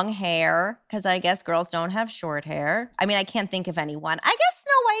long hair because I guess girls don't have short hair. I mean, I can't think of anyone. I guess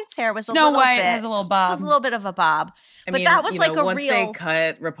Snow White's hair was Snow White has a little bob. Was a little bit of a bob. I but mean, that was like a once real. they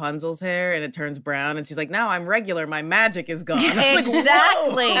cut Rapunzel's hair and it turns brown, and she's like, "Now I'm regular. My magic is gone."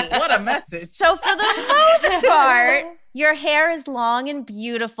 Exactly. Like, what a message. So for the most part, your hair is long and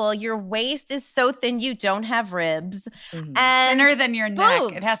beautiful. Your waist is so thin you don't have ribs. Mm-hmm. And thinner than your boobs.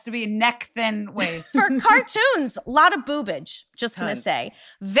 neck. It has to be neck thin waist. For cartoons, a lot of boobage. Just gonna say,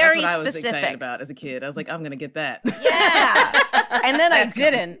 very That's what specific. I was excited about as a kid. I was like, I'm gonna get that. Yeah, and then I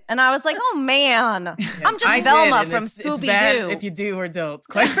didn't, and I was like, oh man, I'm just Velma from Scooby Doo. If you do or don't,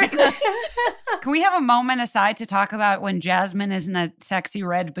 quite frankly. Can we have a moment aside to talk about when Jasmine is in a sexy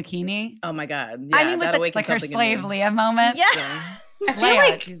red bikini? Oh my God! Yeah, I mean, with Like her slave Leah moment. Yeah. I feel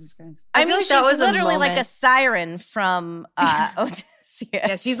like Jesus Christ. I mean, like she's that was a literally like a moment. siren from Odysseus.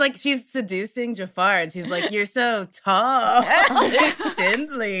 Yeah, she's seducing Jafar, and she's like, "You're so tall, and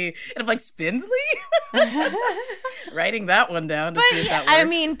spindly," and I'm like, "Spindly?" Writing that one down to see if that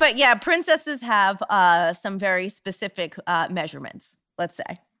works. But yeah, princesses have some very specific measurements. Let's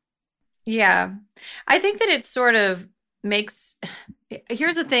say. Yeah. I think that it sort of makes,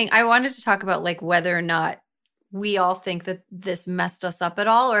 here's the thing. I wanted to talk about like whether or not we all think that this messed us up at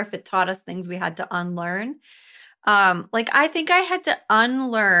all, or if it taught us things we had to unlearn. Like I think I had to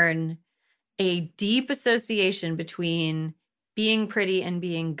unlearn a deep association between being pretty and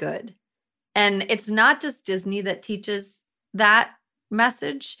being good. And it's not just Disney that teaches that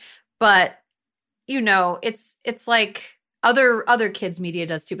message, but you know, it's like other kids media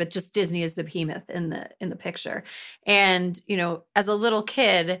does too, but just Disney is the behemoth in the picture. And, you know, as a little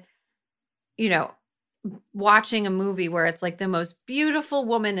kid, you know, watching a movie where it's like the most beautiful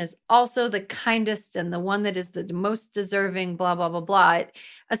woman is also the kindest and the one that is the most deserving, blah, blah, blah, blah.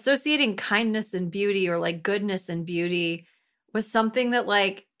 Associating kindness and beauty or like goodness and beauty was something that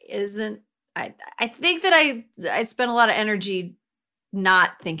like isn't, I think that I spent a lot of energy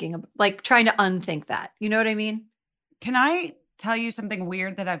not thinking of, like trying to unthink that. You know what I mean? Can I tell you something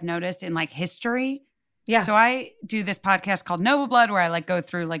weird that I've noticed in like history? Yeah. So I do this podcast called Noble Blood where I like go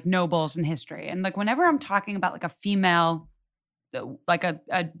through like nobles in history. And like whenever I'm talking about like a female, like a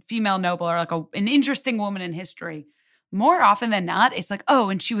female noble or like an interesting woman in history, more often than not, it's like, oh,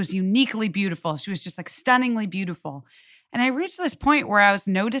 and she was uniquely beautiful. She was just like stunningly beautiful. And I reached this point where I was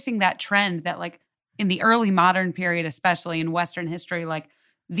noticing that trend that like in the early modern period, especially in Western history, like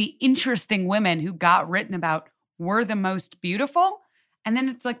the interesting women who got written about were the most beautiful. And then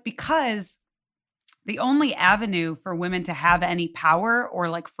it's like, because the only avenue for women to have any power or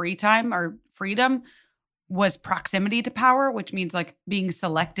like free time or freedom was proximity to power, which means like being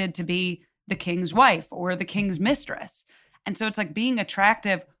selected to be the king's wife or the king's mistress. And so it's like being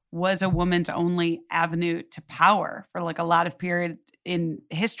attractive was a woman's only avenue to power for like a lot of period in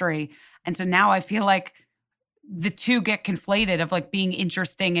history. And so now I feel like the two get conflated of like being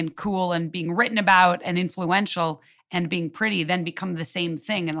interesting and cool and being written about and influential and being pretty then become the same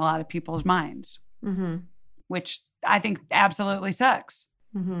thing in a lot of people's minds, which I think absolutely sucks.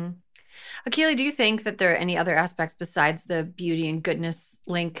 Akilah, do you think that there are any other aspects besides the beauty and goodness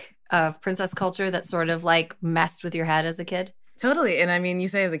link of princess culture that sort of like messed with your head as a kid? Totally. And I mean, you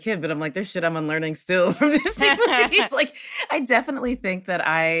say as a kid, but I'm like, there's shit I'm unlearning still from Disney movies. Like, I definitely think that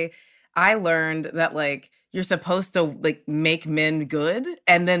I learned that like you're supposed to like make men good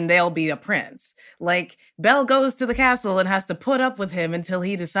and then they'll be a prince. Like Belle goes to the castle and has to put up with him until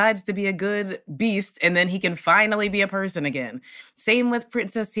he decides to be a good beast and then he can finally be a person again. Same with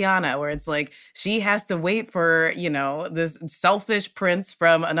Princess Tiana, where it's like she has to wait for, you know, this selfish prince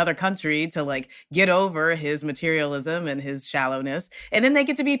from another country to like get over his materialism and his shallowness. And then they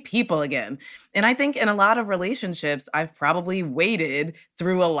get to be people again. And I think in a lot of relationships, I've probably waded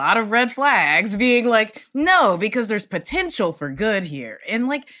through a lot of red flags being like, no, because there's potential for good here. And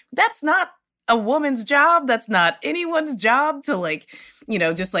like, that's not a woman's job. That's not anyone's job to like, you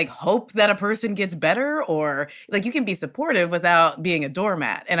know, just like hope that a person gets better, or like you can be supportive without being a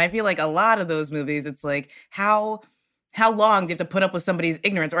doormat. And I feel like a lot of those movies, it's like, how how long do you have to put up with somebody's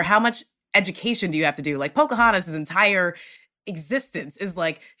ignorance, or how much education do you have to do? Like Pocahontas' entire existence is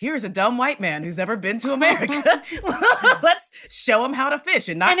like, here's a dumb white man who's never been to America. Let's show him how to fish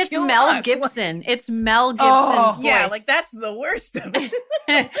and not. And it's kill Mel us. Gibson. It's Mel Gibson's voice. Yeah, like that's the worst of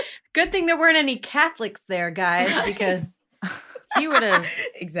it. Good thing there weren't any Catholics there, guys, because he would have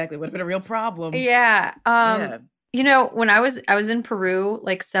exactly would have been a real problem. Yeah. You know, when I was in Peru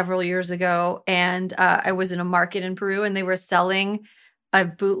like several years ago, and I was in a market in Peru, and they were selling a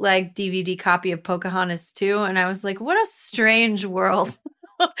bootleg DVD copy of Pocahontas 2, and I was like, what a strange world.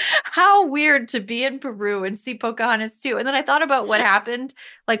 How weird to be in Peru and see Pocahontas 2. And then I thought about what happened,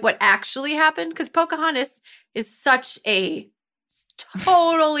 like what actually happened, because Pocahontas is such a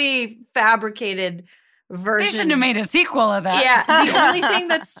totally fabricated version. They shouldn't have made a sequel of that. Yeah. The only thing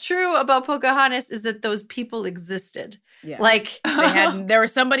that's true about Pocahontas is that those people existed. Yeah. Like there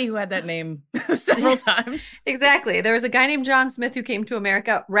was somebody who had that name several times. Exactly. There was a guy named John Smith who came to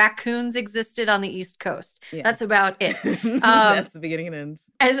America. Raccoons existed on the East Coast. Yeah. That's about it. That's the beginning and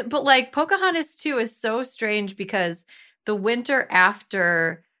end. But like Pocahontas 2 is so strange because the winter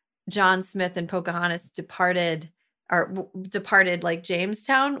after John Smith and Pocahontas departed like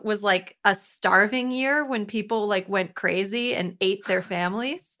Jamestown was like a starving year when people like went crazy and ate their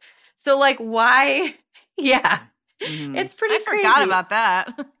families. So like why? Yeah. Mm-hmm. It's pretty crazy. I forgot about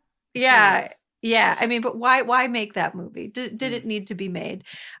that. Yeah. Yeah. I mean, but why make that movie? Did it need to be made?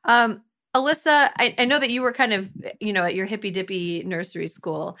 Alyssa, I know that you were kind of, you know, at your hippy dippy nursery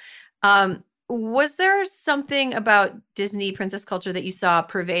school. Was there something about Disney princess culture that you saw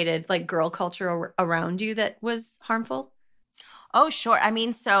pervaded like girl culture around you that was harmful? Oh, sure. I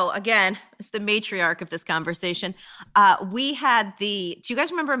mean, so again, it's the matriarch of this conversation. We had do you guys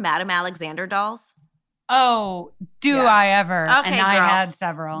remember Madame Alexander dolls? Oh, I ever? Okay, and I had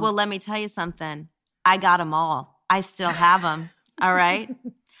several. Well, let me tell you something. I got them all. I still have them. All right.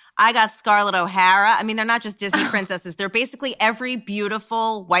 I got Scarlett O'Hara. I mean, they're not just Disney princesses. They're basically every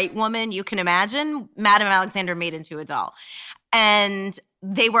beautiful white woman you can imagine. Madame Alexander made into a doll. And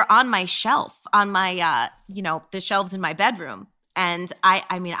they were on my shelf, on my, the shelves in my bedroom. And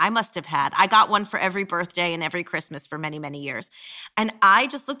I mean, I must have I got one for every birthday and every Christmas for many, many years. And I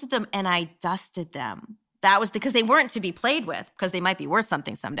just looked at them and I dusted them. That was because they weren't to be played with, because they might be worth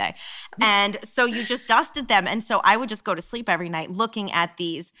something someday. And so you just dusted them. And so I would just go to sleep every night looking at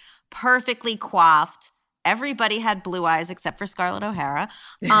these perfectly coiffed. Everybody had blue eyes except for Scarlett O'Hara.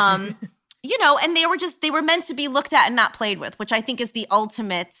 And they were meant to be looked at and not played with, which I think is the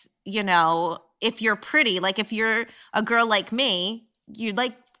ultimate, if you're pretty, like if you're a girl like me, you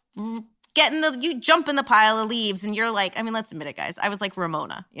like you jump in the pile of leaves and you're like, I mean, let's admit it, guys. I was like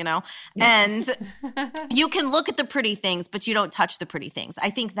Ramona, and you can look at the pretty things, but you don't touch the pretty things. I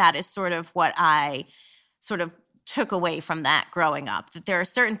think that is sort of what I sort of took away from that growing up, that there are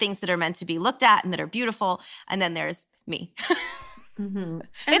certain things that are meant to be looked at and that are beautiful. And then there's me. Mm-hmm.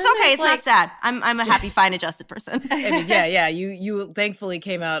 It's okay. It's not sad. I'm a happy, fine, adjusted person. I mean, yeah. You thankfully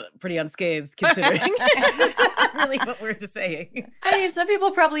came out pretty unscathed, considering. That's not really what we're saying. I mean, some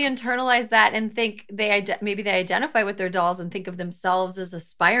people probably internalize that and think maybe they identify with their dolls and think of themselves as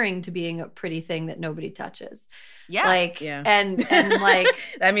aspiring to being a pretty thing that nobody touches. Yeah. And like,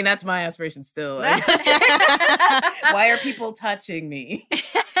 I mean, that's my aspiration still. Why are people touching me?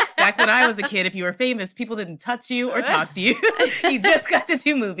 Back when I was a kid, if you were famous, people didn't touch you or talk to you. You just got to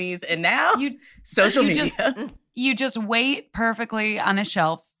do movies. And now, social media. You just wait perfectly on a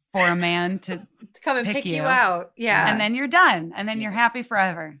shelf for a man to come and pick you out. Yeah. And then you're done. And then you're happy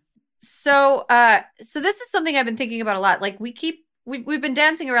forever. So this is something I've been thinking about a lot. Like we've been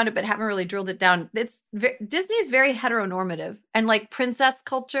dancing around it, but haven't really drilled it down. Disney is very heteronormative, and like princess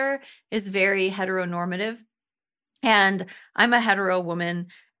culture is very heteronormative. And I'm a hetero woman,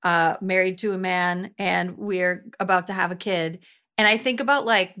 married to a man, and we're about to have a kid. And I think about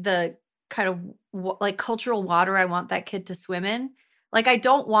like the kind of like cultural water I want that kid to swim in. Like I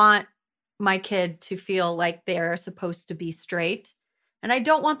don't want my kid to feel like they're supposed to be straight. And I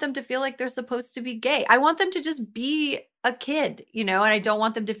don't want them to feel like they're supposed to be gay. I want them to just be a kid, and I don't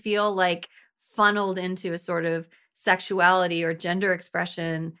want them to feel like funneled into a sort of sexuality or gender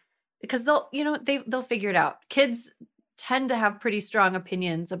expression, because they'll figure it out. Kids tend to have pretty strong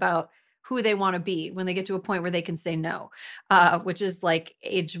opinions about who they want to be when they get to a point where they can say no, which is like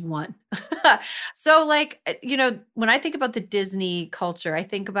age 1. So like, when I think about the Disney culture, I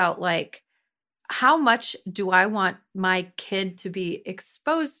think about like, how much do I want my kid to be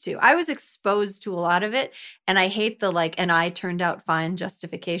exposed to? I was exposed to a lot of it, and I hate the like, and I turned out fine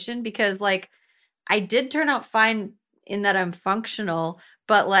justification, because like I did turn out fine in that I'm functional,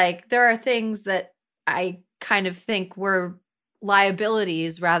 but like there are things that I kind of think were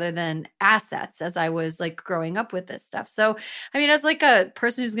liabilities rather than assets as I was like growing up with this stuff. So, I mean, as like a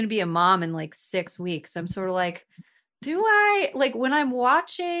person who's going to be a mom in like 6 weeks, I'm sort of like, do I like when I'm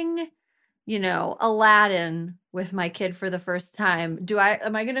watching, you know, Aladdin with my kid for the first time,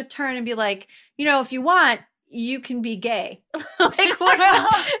 am I going to turn and be like, you know, if you want, you can be gay. Like,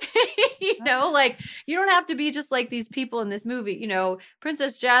 what, you know, like you don't have to be just like these people in this movie. You know,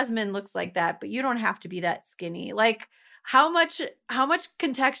 Princess Jasmine looks like that, but you don't have to be that skinny. Like, how much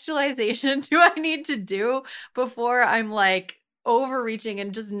contextualization do I need to do before I'm like overreaching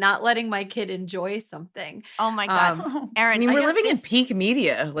and just not letting my kid enjoy something? Oh my God. Erin, I mean, we're living in peak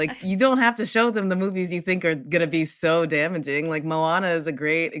media. Like, you don't have to show them the movies you think are going to be so damaging. Like, Moana is a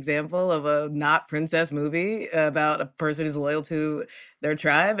great example of a not princess movie about a person who's loyal to their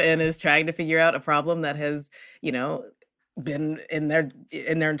tribe and is trying to figure out a problem that has, you know, been in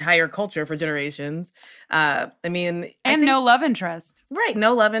their entire culture for generations. I mean, no love interest. Right,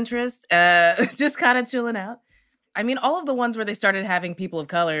 no love interest. Just kind of chilling out. I mean, all of the ones where they started having people of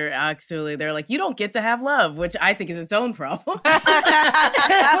color, actually, they're like, you don't get to have love, which I think is its own problem.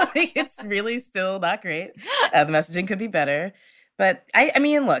 Like, it's really still not great. The messaging could be better. But I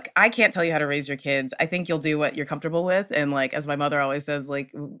mean, look, I can't tell you how to raise your kids. I think you'll do what you're comfortable with. And like, as my mother always says,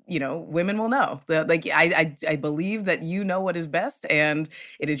 like, you know, women will know. Like, I believe that you know what is best and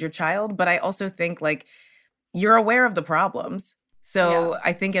it is your child. But I also think like you're aware of the problems. So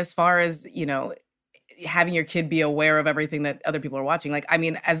I think as far as, you know, having your kid be aware of everything that other people are watching. Like, I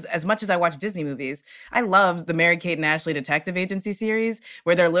mean, as much as I watch Disney movies, I love the Mary-Kate and Ashley Detective Agency series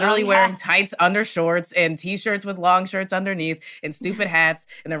where they're literally wearing tights under shorts and t-shirts with long shirts underneath and stupid hats,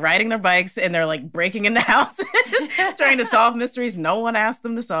 and they're riding their bikes and they're like breaking into houses trying to solve mysteries no one asked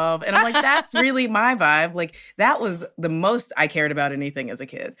them to solve. And I'm like, that's really my vibe. Like, that was the most I cared about anything as a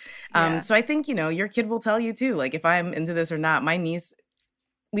kid. So I think, you know, your kid will tell you too, like, if I'm into this or not. My niece,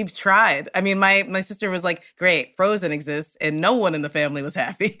 we've tried. I mean, my sister was like, great, Frozen exists, and no one in the family was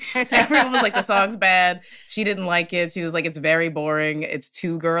happy. Everyone was like, the song's bad. She didn't like it. She was like, it's very boring. It's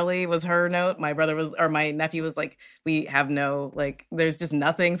too girly, was her note. My nephew was like, we have no, like, there's just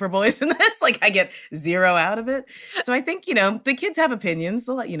nothing for boys in this. Like, I get 0 out of it. So I think, you know, the kids have opinions.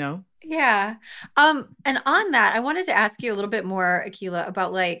 They'll let you know. Yeah. And on that, I wanted to ask you a little bit more, Akilah,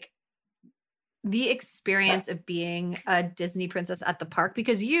 about like, the experience of being a Disney princess at the park,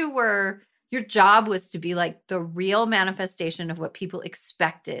 because your job was to be like the real manifestation of what people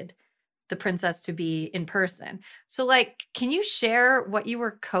expected the princess to be in person. So like, can you share what you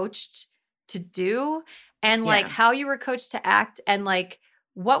were coached to do and like how you were coached to act, and like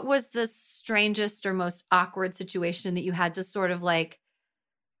what was the strangest or most awkward situation that you had to sort of like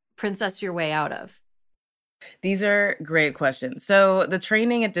princess your way out of? These are great questions. So the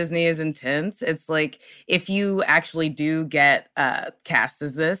training at Disney is intense. It's like, if you actually do get cast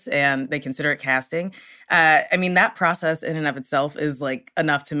as this and they consider it casting, I mean, that process in and of itself is like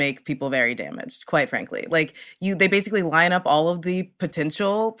enough to make people very damaged, quite frankly. Like, they basically line up all of the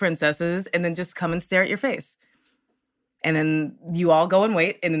potential princesses and then just come and stare at your face. And then you all go and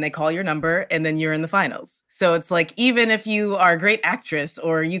wait, and then they call your number, and then you're in the finals. So it's like, even if you are a great actress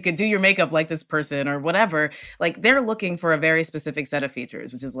or you could do your makeup like this person or whatever, like, they're looking for a very specific set of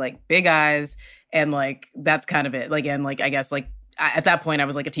features, which is like big eyes, and like, that's kind of it. Like, and like, I guess like, at that point I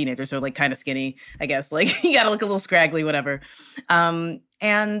was like a teenager, so like kind of skinny, I guess. Like, you gotta look a little scraggly, whatever. And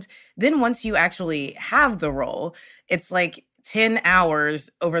then once you actually have the role, it's like 10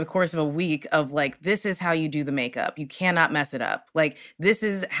 hours over the course of a week of like, this is how you do the makeup. You cannot mess it up. Like, this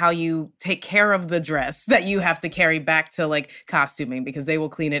is how you take care of the dress that you have to carry back to like costuming, because they will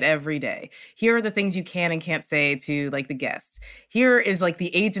clean it every day. Here are the things you can and can't say to like the guests. Here is like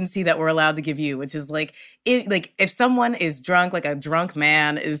the agency that we're allowed to give you, which is like, if someone is drunk, like a drunk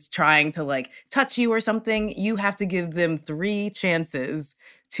man is trying to like touch you or something, you have to give them 3 chances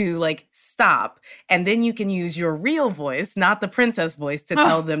to like stop, and then you can use your real voice, not the princess voice, to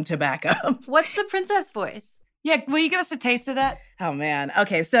tell them to back up. What's the princess voice? Yeah, will you give us a taste of that? Oh man.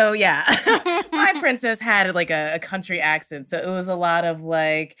 Okay, so yeah. My princess had like a country accent, so it was a lot of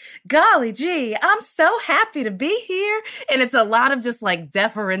like, golly gee, I'm so happy to be here. And it's a lot of just like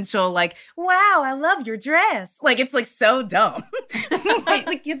deferential, like, wow, I love your dress. Like, it's like so dumb. Like,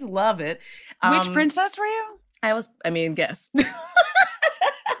 the kids love it. Which princess were you? Guess.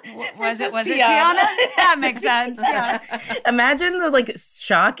 Was it Tiana? That makes sense. Yeah. Imagine the like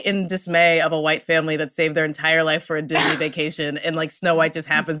shock and dismay of a white family that saved their entire life for a Disney vacation, and like Snow White just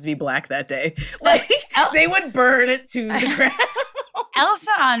happens to be black that day. Like, they would burn it to the ground.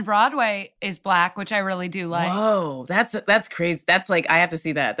 Elsa on Broadway is black, which I really do like. Whoa, that's crazy. That's like, I have to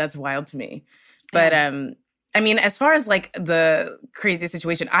see that. That's wild to me. But I mean, as far as like the crazy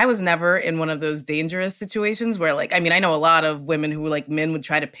situation, I was never in one of those dangerous situations where like, I mean, I know a lot of women who like men would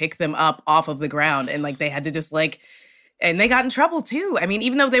try to pick them up off of the ground and like they had to just like, and they got in trouble too. I mean,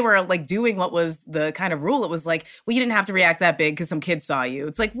 even though they were like doing what was the kind of rule, it was like, well, you didn't have to react that big because some kid saw you.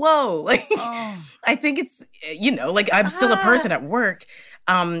 It's like, whoa, like, I think it's, you know, like I'm still a person at work.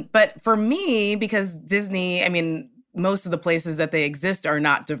 But for me, because Disney, I mean, most of the places that they exist are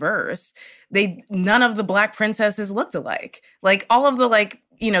not diverse. None of the Black princesses looked alike. Like all of the like,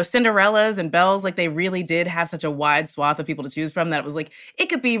 you know, Cinderellas and Belles, like they really did have such a wide swath of people to choose from that it was like, it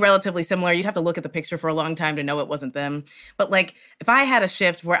could be relatively similar. You'd have to look at the picture for a long time to know it wasn't them. But like, if I had a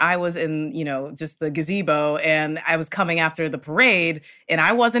shift where I was in, you know, just the gazebo and I was coming after the parade and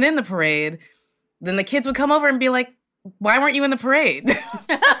I wasn't in the parade, then the kids would come over and be like, why weren't you in the parade?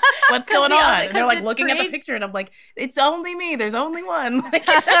 What's going on? And they're like looking at the picture and I'm like, it's only me. There's only one. Like,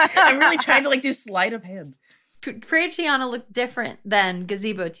 I'm really trying to like do sleight of hand. Parade Tiana looked different than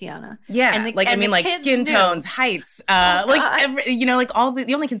gazebo Tiana. Yeah, and like I mean, like skin tones, heights, like you know, like all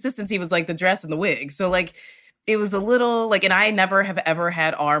the only consistency was like the dress and the wig. So like it was a little like, and I never have ever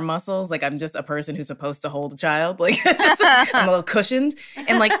had arm muscles. Like I'm just a person who's supposed to hold a child. Like it's just, I'm a little cushioned,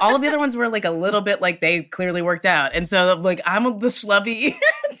 and like all of the other ones were like a little bit like they clearly worked out. And so like I'm the schlubby.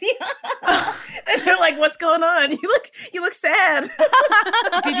 And they're like, "What's going on? You look sad."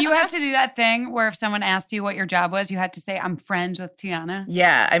 Did you have to do that thing where if someone asked you what your job was, you had to say, "I'm friends with Tiana"?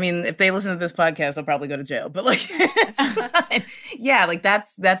 Yeah, I mean, if they listen to this podcast, they'll probably go to jail. But like, it's fine. Yeah, like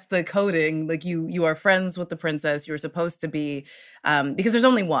that's the coding. Like you are friends with the princess. You're supposed to be, because there's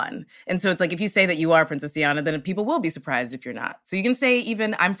only one. And so it's like if you say that you are Princess Tiana, then people will be surprised if you're not. So you can say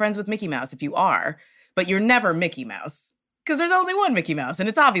even I'm friends with Mickey Mouse if you are, but you're never Mickey Mouse. Because there's only one Mickey Mouse, and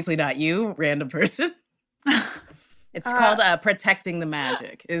it's obviously not you, random person. It's called protecting the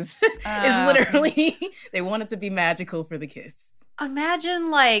magic. Is literally they want it to be magical for the kids. Imagine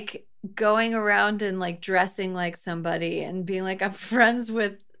like going around and like dressing like somebody and being like, I'm friends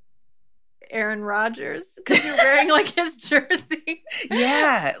with Aaron Rodgers because you're wearing like his jersey.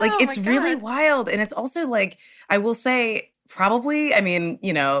 Yeah, like it's really wild, and it's also like I will say probably. I mean,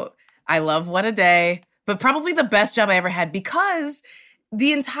 you know, I love What a Day. But probably the best job I ever had because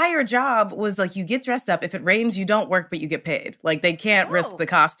the entire job was like you get dressed up. If it rains, you don't work, but you get paid. Like they can't risk the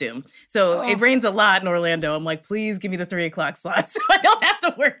costume. So it rains a lot in Orlando. I'm like, please give me the 3 o'clock slot so I don't have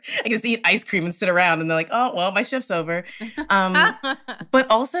to work. I can just eat ice cream and sit around. And they're like, oh, well, my shift's over. But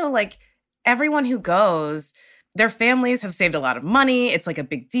also like everyone who goes, their families have saved a lot of money. It's like a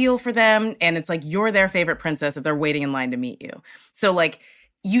big deal for them. And it's like you're their favorite princess if they're waiting in line to meet you. So like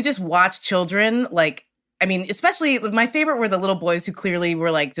you just watch children like, I mean, especially my favorite were the little boys who clearly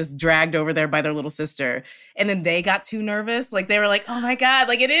were like just dragged over there by their little sister. And then they got too nervous. Like they were like, oh my God,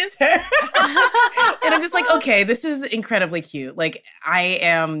 like it is her. And I'm just like, okay, this is incredibly cute. Like I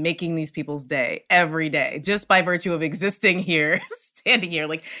am making these people's day every day just by virtue of existing here, standing here.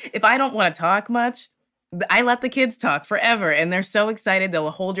 Like if I don't want to talk much, I let the kids talk forever, and they're so excited.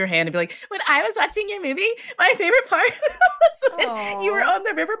 They'll hold your hand and be like, when I was watching your movie, my favorite part was when you were on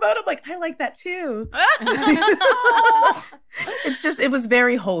the riverboat. I'm like, I like that too. It was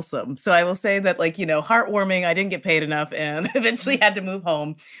very wholesome. So I will say that, like, you know, heartwarming. I didn't get paid enough and eventually had to move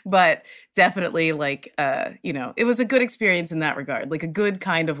home. But definitely, like, you know, it was a good experience in that regard, like a good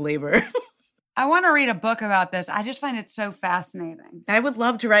kind of labor. I want to read a book about this. I just find it so fascinating. I would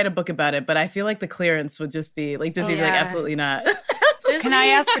love to write a book about it, but I feel like the clearance would just be like Disney would be like, absolutely not. Can I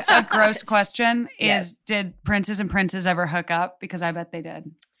ask a gross question? Did princes and princes ever hook up? Because I bet they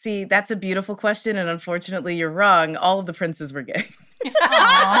did. See, that's a beautiful question, and unfortunately, you're wrong. All of the princes were gay.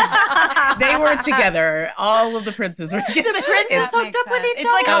 They were together. All of the princes were gay. The princes hooked up with each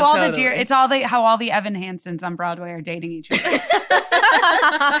other. It's like how all the Evan Hansons on Broadway are dating each other.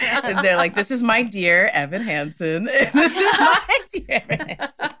 And they're like, "This is my dear Evan Hansen. This is my dear Evan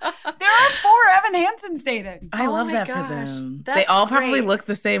Hansen." There are 4 Evan Hansons dating. I love that for them. They all probably look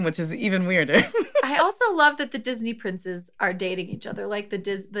the same, which is even weirder. I also love that the Disney princes are dating each other. Like the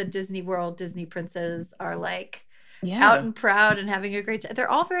Disney World Disney princes are like out and proud and having a great time. They're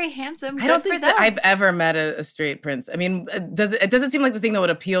all very handsome. I don't think that I've ever met a straight prince. I mean, it doesn't seem like the thing that would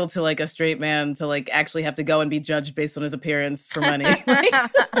appeal to like a straight man to like actually have to go and be judged based on his appearance for money.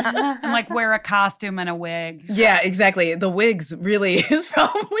 And like wear a costume and a wig. Yeah, exactly. The wigs really is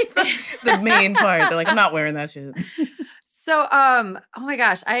probably the main part. They're like, I'm not wearing that shit. So, oh my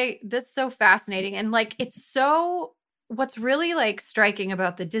gosh, this is so fascinating. And like, what's really like striking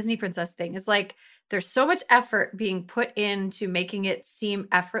about the Disney princess thing is like, there's so much effort being put into making it seem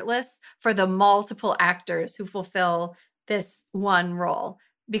effortless for the multiple actors who fulfill this one role.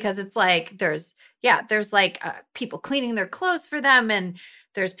 because it's like there's like people cleaning their clothes for them, and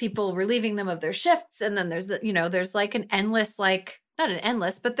there's people relieving them of their shifts, and then there's there's like an endless, like not an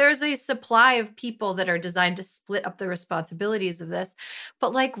endless, but there's a supply of people that are designed to split up the responsibilities of this.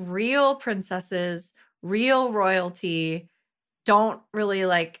 But like real princesses, real royalty don't really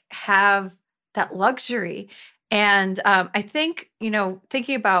like have that luxury. And I think,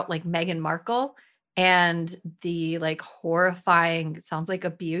 thinking about like Meghan Markle and the like horrifying, sounds like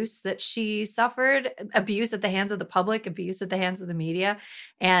abuse that she suffered, abuse at the hands of the public, abuse at the hands of the media,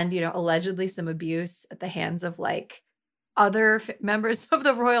 and, allegedly some abuse at the hands of like other members of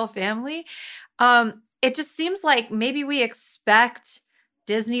the royal family. It just seems like maybe we expect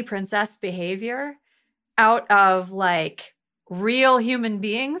Disney princess behavior out of like real human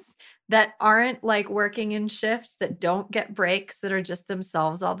beings that aren't like working in shifts, that don't get breaks, that are just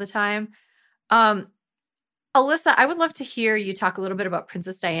themselves all the time. Alyssa, I would love to hear you talk a little bit about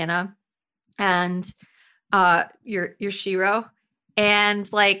Princess Diana and your Shiro,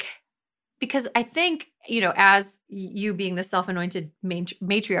 and like, because I think, as you being the self-anointed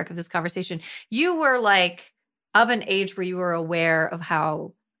matriarch of this conversation, you were like of an age where you were aware of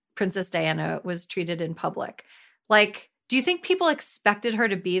how Princess Diana was treated in public. Like, do you think people expected her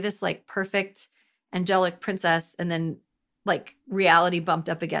to be this like perfect angelic princess, and then like reality bumped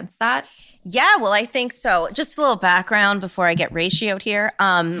up against that? Yeah, well, I think so. Just a little background before I get ratioed here.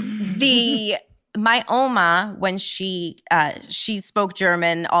 My Oma, when she spoke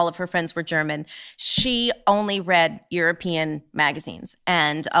German, all of her friends were German. She only read European magazines,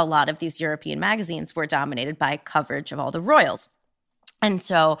 and a lot of these European magazines were dominated by coverage of all the royals. And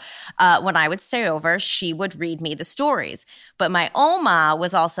so when I would stay over, she would read me the stories. But my Oma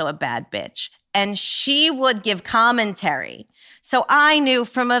was also a bad bitch, and she would give commentary. So I knew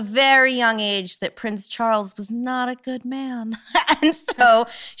from a very young age that Prince Charles was not a good man. And so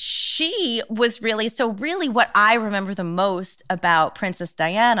she was really what I remember the most about Princess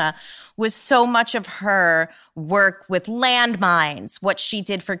Diana was so much of her work with landmines, what she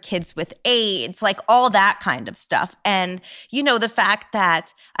did for kids with AIDS, like all that kind of stuff. And, the fact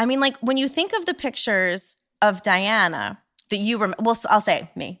that, I mean, like when you think of the pictures of Diana that you remember, well, I'll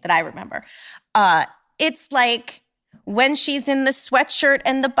say me, that I remember, it's like when she's in the sweatshirt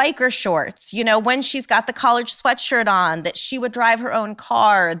and the biker shorts, when she's got the college sweatshirt on, that she would drive her own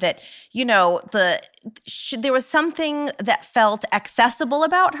car, that, there was something that felt accessible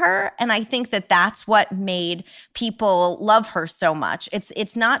about her. And I think that that's what made people love her so much.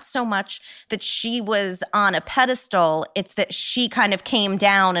 It's not so much that she was on a pedestal. It's that she kind of came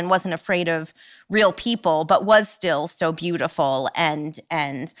down and wasn't afraid of real people, but was still so beautiful. And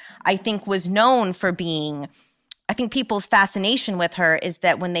I think was known for being, I think people's fascination with her is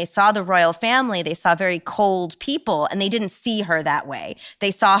that when they saw the royal family, they saw very cold people, and they didn't see her that way.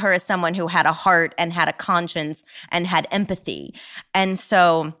 They saw her as someone who had a heart and had a conscience and had empathy. And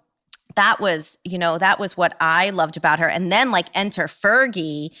so that was what I loved about her. And then like enter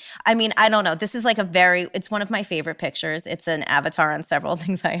Fergie. I mean, I don't know. This is like it's one of my favorite pictures. It's an avatar on several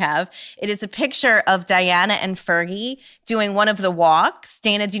things I have. It is a picture of Diana and Fergie doing one of the walks.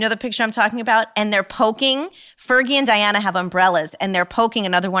 Dana, do you know the picture I'm talking about? And they're poking, Fergie and Diana have umbrellas, and they're poking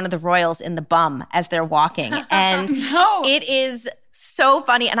another one of the royals in the bum as they're walking. And It is so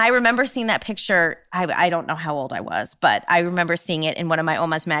funny. And I remember seeing that picture. I don't know how old I was, but I remember seeing it in one of my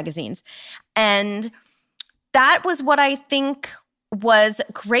Oma's magazines. And that was what I think was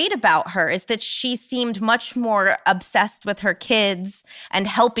great about her, is that she seemed much more obsessed with her kids and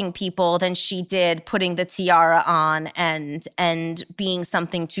helping people than she did putting the tiara on and being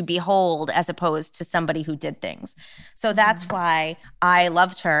something to behold, as opposed to somebody who did things. So that's why I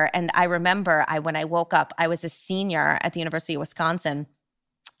loved her. And I remember when I woke up, I was a senior at the University of Wisconsin,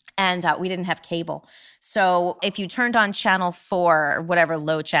 and we didn't have cable. So if you turned on channel 4, or whatever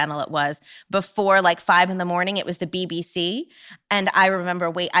low channel it was, before like 5 a.m, it was the BBC. And I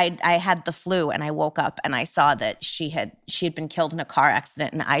remember, I had the flu, and I woke up and I saw that she had been killed in a car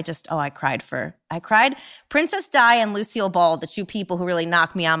accident. And I cried. Princess Di and Lucille Ball, the two people who really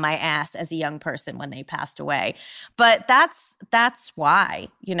knocked me on my ass as a young person when they passed away. But that's why,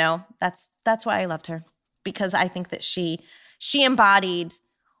 that's why I loved her, because I think that she embodied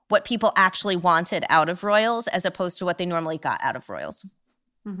what people actually wanted out of royals, as opposed to what they normally got out of royals.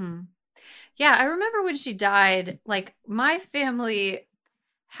 Mm-hmm. Yeah, I remember when she died, like my family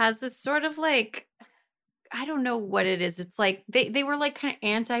has this sort of like, I don't know what it is. It's like they were like kind of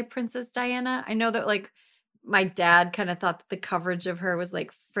anti-Princess Diana. I know that like my dad kind of thought that the coverage of her was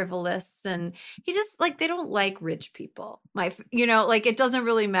like frivolous, and he just like, they don't like rich people. Like it doesn't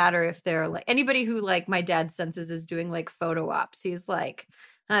really matter if they're like anybody who like my dad senses is doing like photo ops. He's like,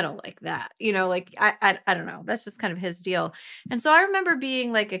 I don't like that. You know, like, I don't know. That's just kind of his deal. And so I remember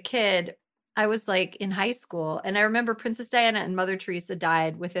being like a kid, I was like in high school, and I remember Princess Diana and Mother Teresa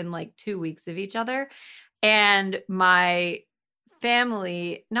died within like 2 weeks of each other. And my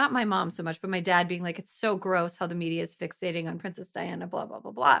family, not my mom so much, but my dad being like, it's so gross how the media is fixating on Princess Diana, blah, blah,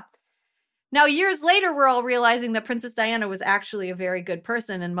 blah, blah. Now, years later, we're all realizing that Princess Diana was actually a very good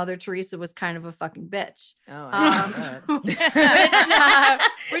person and Mother Teresa was kind of a fucking bitch. Oh,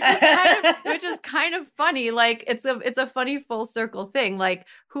 which is kind of funny. Like, it's a funny full circle thing. Like,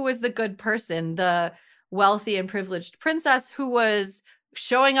 who was the good person? The wealthy and privileged princess who was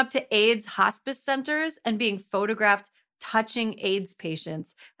showing up to AIDS hospice centers and being photographed touching AIDS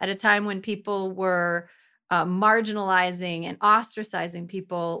patients at a time when people were marginalizing and ostracizing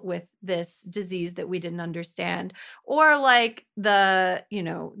people with this disease that we didn't understand. Or like the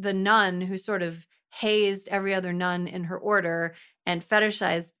nun who sort of hazed every other nun in her order and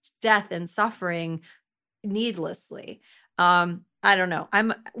fetishized death and suffering needlessly. I don't know.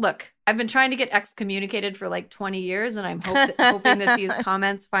 I've been trying to get excommunicated for like 20 years, and I'm hoping that these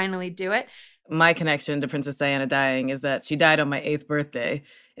comments finally do it. My connection to Princess Diana dying is that she died on my 8th birthday.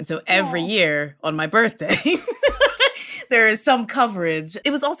 And so every year on my birthday, there is some coverage.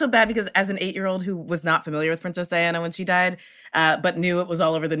 It was also bad because as an 8-year-old who was not familiar with Princess Diana when she died, but knew it was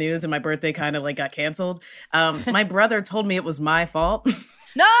all over the news and my birthday kind of like got canceled, my brother told me it was my fault.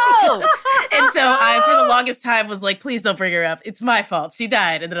 No! And so I, for the longest time, was like, please don't bring her up. It's my fault. She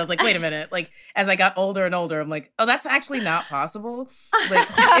died. And then I was like, wait a minute. Like, as I got older and older, I'm like, oh, that's actually not possible. Like,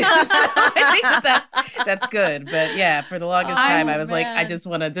 so I think that's good. But yeah, for the longest time, I was like, I just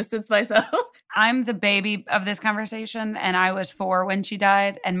want to distance myself. I'm the baby of this conversation, and I was 4 when she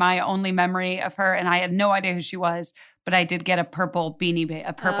died, and my only memory of her, and I had no idea who she was, but I did get a purple beanie baby,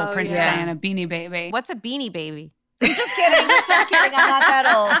 a purple Princess Diana beanie baby. What's a beanie baby? Just kidding. Just kidding. I'm not that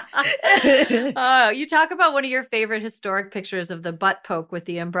old. You talk about one of your favorite historic pictures of the butt poke with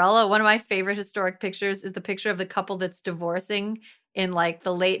the umbrella. One of my favorite historic pictures is the picture of the couple that's divorcing in like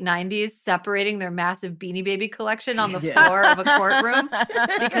the late 90s, separating their massive Beanie Baby collection on the floor of a courtroom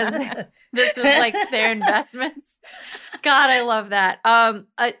because this was like their investments. God, I love that.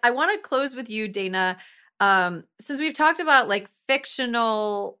 I want to close with you, Dana. Since we've talked about like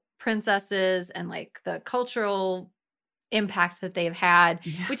fictional princesses and like the cultural impact that they've had.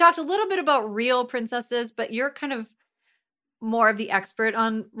 Yeah. We talked a little bit about real princesses, but you're kind of more of the expert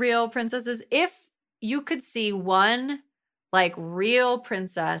on real princesses. If you could see one like real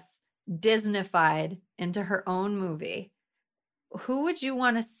princess Disneyfied into her own movie, who would you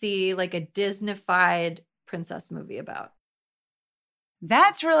want to see like a Disneyfied princess movie about?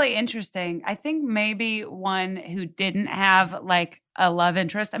 That's really interesting. I think maybe one who didn't have like a love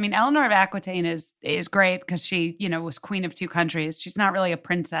interest. I mean, Eleanor of Aquitaine is great because she, was queen of 2 countries. She's not really a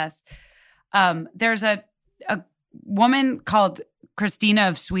princess. There's a woman called Christina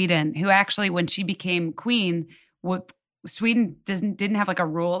of Sweden who actually, when she became queen, Sweden didn't have like a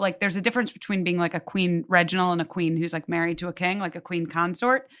rule. Like there's a difference between being like a queen regnal and a queen who's like married to a king, like a queen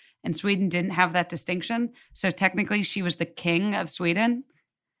consort. And Sweden didn't have that distinction. So technically she was the king of Sweden.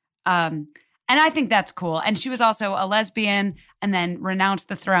 And I think that's cool. And she was also a lesbian and then renounced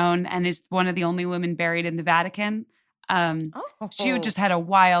the throne and is one of the only women buried in the Vatican. She just had a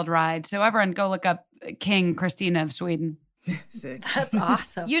wild ride. So everyone go look up King Christina of Sweden. Sick. That's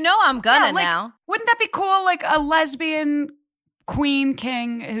awesome. I'm gonna now. Wouldn't that be cool? Like a lesbian queen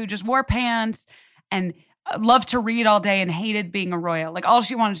king who just wore pants and loved to read all day and hated being a royal. Like all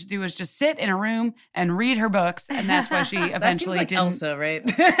she wanted to do was just sit in a room and read her books, and that's why she eventually that seems like didn't. Elsa, right?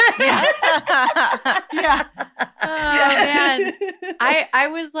 Yeah. Yeah. Oh man, I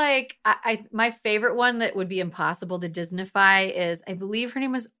was like, my favorite one that would be impossible to Disneyfy is, I believe her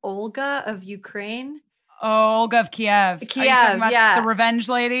name was Olga of Ukraine. Oh, Olga of Kiev. The Revenge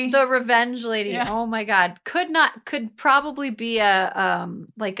Lady. The Revenge Lady. Yeah. Oh my God. Could probably be a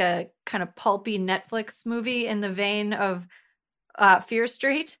like a kind of pulpy Netflix movie in the vein of Fear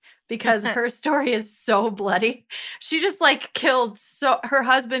Street, because her story is so bloody. She just like killed her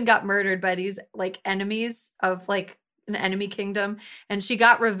husband got murdered by these like enemies of like an enemy kingdom, and she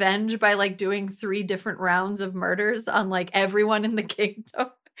got revenge by like doing 3 different rounds of murders on like everyone in the kingdom.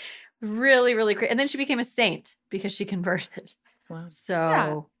 Really, really great. And then she became a saint because she converted. Wow.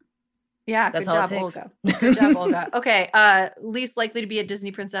 So, yeah, that's good job, Olga. Good job, Olga. Okay, least likely to be a Disney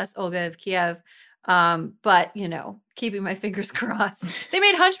princess, Olga of Kiev. But, keeping my fingers crossed. They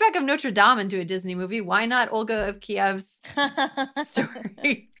made Hunchback of Notre Dame into a Disney movie. Why not Olga of Kiev's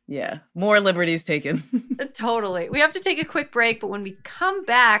story? Yeah, more liberties taken. Totally. We have to take a quick break, but when we come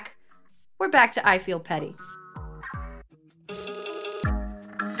back, we're back to I Feel Petty.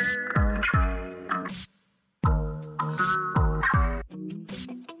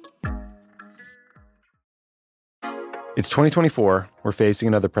 It's 2024. We're facing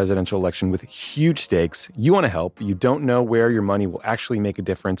another presidential election with huge stakes. You want to help. You don't know where your money will actually make a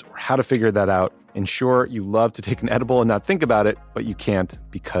difference or how to figure that out. And sure, you love to take an edible and not think about it, but you can't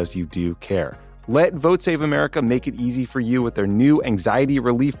because you do care. Let Vote Save America make it easy for you with their new anxiety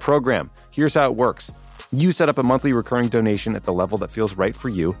relief program. Here's how it works. You set up a monthly recurring donation at the level that feels right for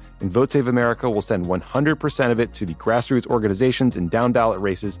you, and Vote Save America will send 100% of it to the grassroots organizations and down-ballot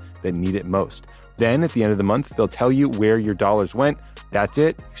races that need it most. Then, at the end of the month, they'll tell you where your dollars went. That's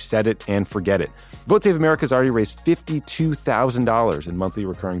it. You set it and forget it. Vote Save America has already raised $52,000 in monthly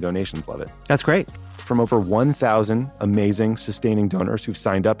recurring donations. Love it. That's great. From over 1,000 amazing, sustaining donors who've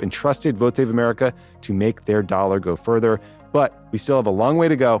signed up and trusted Vote Save America to make their dollar go further. But we still have a long way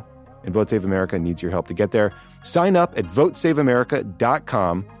to go, and Vote Save America needs your help to get there. Sign up at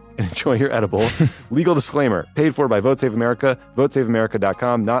votesaveamerica.com and enjoy your edible. Legal disclaimer, paid for by Vote Save America,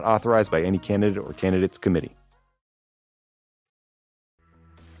 votesaveamerica.com, not authorized by any candidate or candidates committee.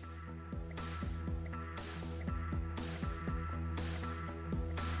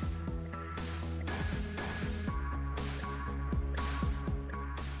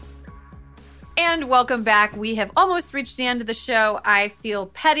 And welcome back. We have almost reached the end of the show. I feel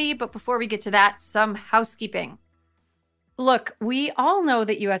petty, but before we get to that, some housekeeping. Look, we all know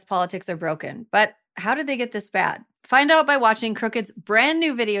that U.S. politics are broken, but how did they get this bad? Find out by watching Crooked's brand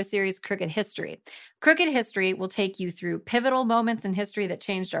new video series, Crooked History. Crooked History will take you through pivotal moments in history that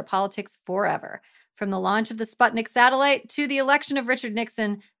changed our politics forever. From the launch of the Sputnik satellite to the election of Richard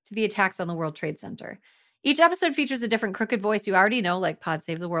Nixon to the attacks on the World Trade Center. Each episode features a different crooked voice you already know, like Pod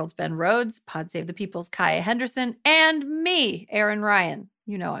Save the World's Ben Rhodes, Pod Save the People's Kaya Henderson, and me, Aaron Ryan.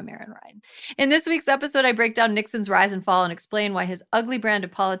 You know I'm Aaron Ryan. In this week's episode, I break down Nixon's rise and fall and explain why his ugly brand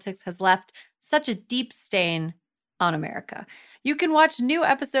of politics has left such a deep stain on America. You can watch new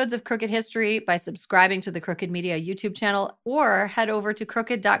episodes of Crooked History by subscribing to the Crooked Media YouTube channel or head over to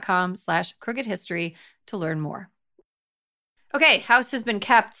crooked.com/crooked history to learn more. Okay, house has been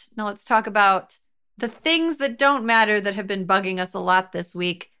kept. Now let's talk about the things that don't matter that have been bugging us a lot this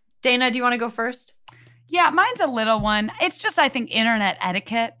week. Dana, do you want to go first? Yeah, mine's a little one. It's just, I think, internet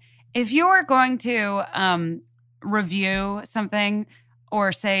etiquette. If you're going to review something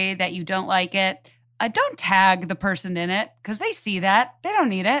or say that you don't like it, don't tag the person in it because they see that. They don't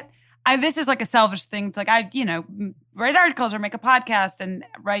need it. This is like a selfish thing. It's like, write articles or make a podcast and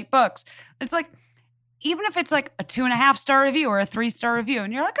write books. It's like, even if it's like a 2.5-star review or a 3-star review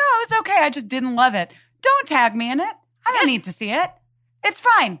and you're like, oh, it's okay, I just didn't love it. Don't tag me in it. I don't need to see it. It's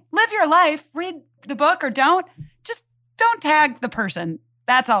fine. Live your life. Read the book or don't. Just don't tag the person.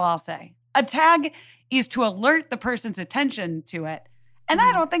 That's all I'll say. A tag is to alert the person's attention to it. And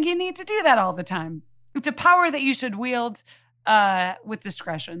I don't think you need to do that all the time. It's a power that you should wield with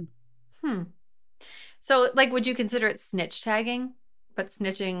discretion. So, like, would you consider it snitch tagging? But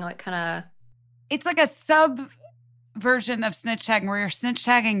snitching, like, kind of... It's like a sub version of snitch tagging where you're snitch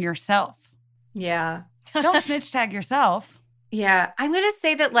tagging yourself. Yeah. Don't snitch tag yourself. Yeah. I'm going to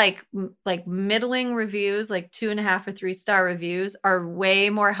say that like middling reviews, like 2.5 or 3-star reviews are way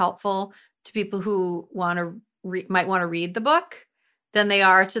more helpful to people who might want to read the book than they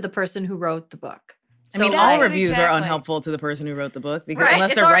are to the person who wrote the book. I mean, all reviews are unhelpful to the person who wrote the book because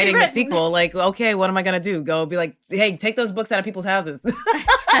unless they're writing the sequel, like, okay, what am I going to do? Go be like, hey, take those books out of people's houses.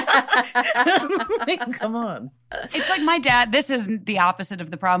 Like, come on. It's like my dad, this is the opposite of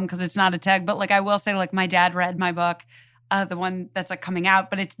the problem because it's not a tag, but like I will say, like my dad read my book, the one that's like coming out,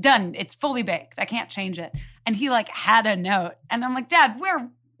 but it's done. It's fully baked. I can't change it. And he like had a note. And I'm like, Dad, we're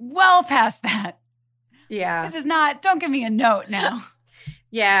well past that. Yeah. This is not, don't give me a note now.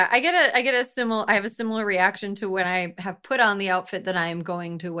 Yeah, I have a similar reaction to when I have put on the outfit that I'm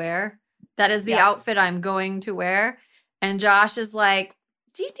going to wear. That is the outfit I'm going to wear. And Josh is like,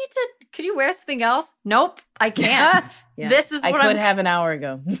 could you wear something else? Nope, I can't. Yeah. This is what I could have an hour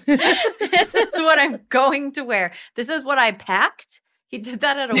ago. This is what I'm going to wear. This is what I packed. He did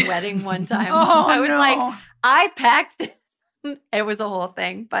that at a wedding one time. I was like, I packed this. It was a whole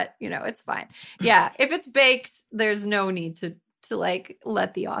thing, but it's fine. Yeah, if it's baked, there's no need to like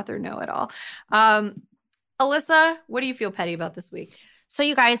let the author know at all. Alyssa, what do you feel petty about this week? So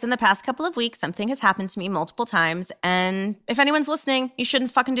you guys, in the past couple of weeks, something has happened to me multiple times. And if anyone's listening, you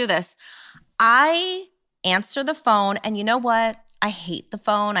shouldn't fucking do this. I answer the phone, and you know what? I hate the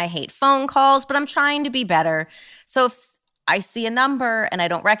phone. I hate phone calls, but I'm trying to be better. So if I see a number and I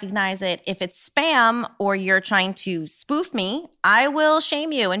don't recognize it, if it's spam or you're trying to spoof me, I will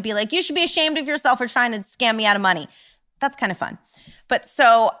shame you and be like, you should be ashamed of yourself for trying to scam me out of money. That's kind of fun. But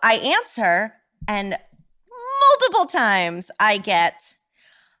so I answer, and multiple times I get,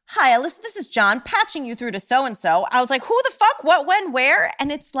 hi, Alyssa, this is John patching you through to so-and-so. I was like, who the fuck, what, when, where? And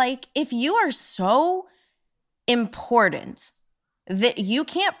it's like, if you are so important that you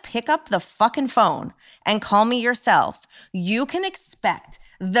can't pick up the fucking phone and call me yourself, you can expect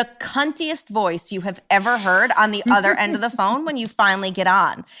the cuntiest voice you have ever heard on the other end of the phone when you finally get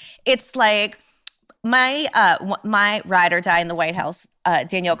on. It's like my ride or die in the White House,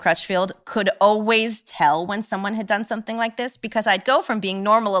 Danielle Crutchfield, could always tell when someone had done something like this because I'd go from being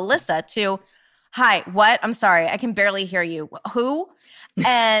normal Alyssa to, hi, what? I'm sorry, I can barely hear you. Who?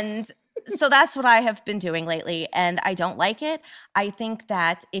 And so that's what I have been doing lately, and I don't like it. I think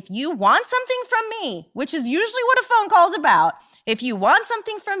that if you want something from me, which is usually what a phone call is about, if you want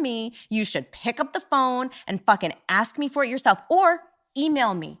something from me, you should pick up the phone and fucking ask me for it yourself, or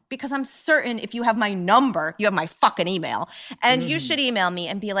email me, because I'm certain if you have my number, you have my fucking email, and you should email me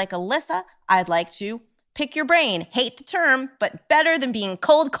and be like, Alyssa, I'd like to pick your brain. Hate the term, but better than being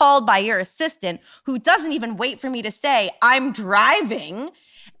cold called by your assistant who doesn't even wait for me to say, I'm driving,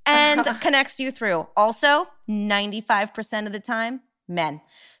 and connects you through. Also, 95% of the time, men.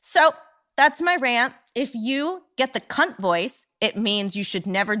 So that's my rant. If you get the cunt voice, it means you should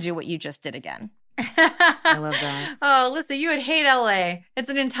never do what you just did again. I love that. Oh, listen, you would hate LA.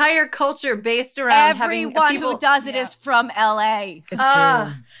 It's an entire culture based around everyone who does it is from LA. It's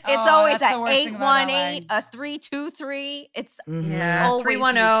true. It's always a 818, a 323. It's always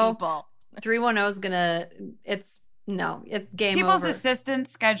 310. people. 310 is gonna. It's game People's over. assistant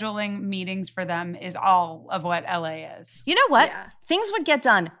scheduling meetings for them is all of what LA is. You know what? Yeah. Things would get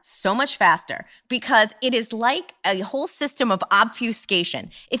done so much faster because it is like a whole system of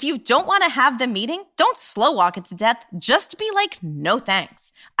obfuscation. If you don't want to have the meeting, don't slow walk it to death. Just be like, no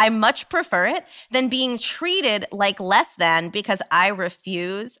thanks. I much prefer it than being treated like less than because I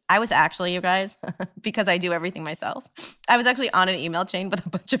refuse. I was actually, you guys, because I do everything myself, I was actually on an email chain with a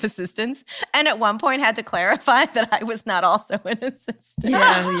bunch of assistants, and at one point had to clarify that I was not also an assistant.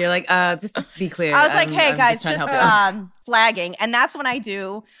 Yeah, you're like, just to be clear. I was like, hey, I'm guys, trying to just help you. flagging. And that's when I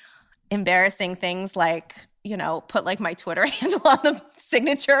do embarrassing things like, put like my Twitter handle on the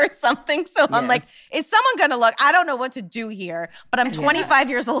signature or something. So I'm like, is someone going to look? I don't know what to do here, but I'm 25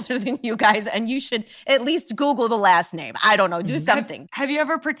 years older than you guys, and you should at least Google the last name. I don't know. Do something. Have you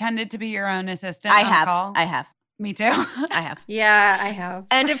ever pretended to be your own assistant? I on have. Call? I have. Me too. I have. Yeah, I have.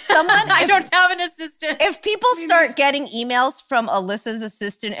 And if someone, I don't have an assistant. If people start getting emails from Alyssa's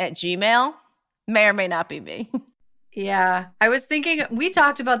assistant at Gmail, may or may not be me. Yeah. I was thinking, we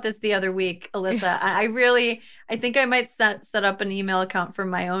talked about this the other week, Alyssa. I think I might set up an email account for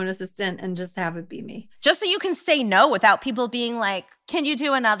my own assistant and just have it be me. Just so you can say no without people being like, can you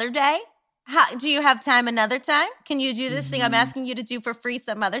do another day? Do you have time another time? Can you do this thing I'm asking you to do for free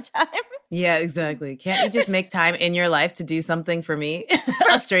some other time? Yeah, exactly. Can't you just make time in your life to do something for me,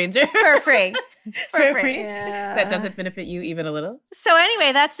 a stranger? For free. For free. Yeah. That doesn't benefit you even a little? So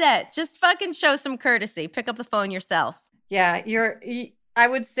anyway, that's it. Just fucking show some courtesy. Pick up the phone yourself. Yeah, I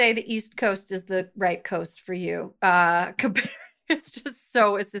would say the East Coast is the right coast for you. It's just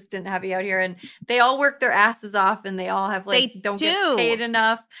so assistant heavy out here, and they all work their asses off, and they all have don't get paid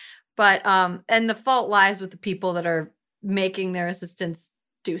enough. But and the fault lies with the people that are making their assistants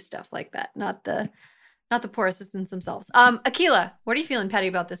do stuff like that, not the poor assistants themselves. Akilah, what are you feeling petty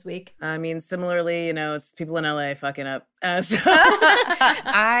about this week? I mean, similarly, it's people in LA fucking up. So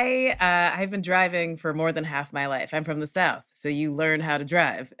I've been driving for more than half my life. I'm from the South, so you learn how to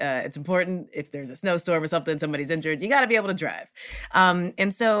drive. It's important. If there's a snowstorm or something, somebody's injured, you got to be able to drive.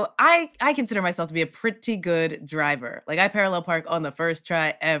 And so I consider myself to be a pretty good driver. Like I parallel park on the first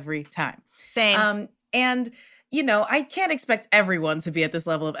try every time. Same. And I can't expect everyone to be at this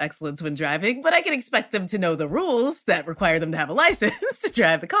level of excellence when driving, but I can expect them to know the rules that require them to have a license to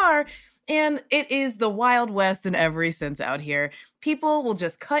drive the car. And it is the Wild West in every sense out here. People will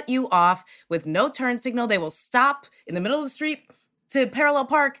just cut you off with no turn signal. They will stop in the middle of the street to parallel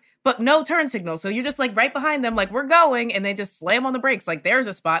park, but no turn signal. So you're just like right behind them, like we're going, and they just slam on the brakes like there's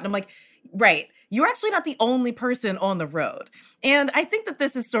a spot. And I'm like, right, you're actually not the only person on the road. And I think that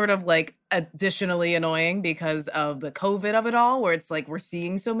this is sort of like additionally annoying because of the COVID of it all, where it's like we're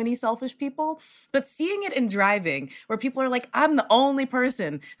seeing so many selfish people, but seeing it in driving where people are like, I'm the only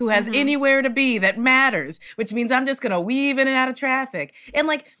person who has anywhere to be that matters, which means I'm just going to weave in and out of traffic. And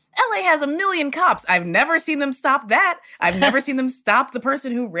like, LA has a million cops. I've never seen them stop that. I've never seen them stop the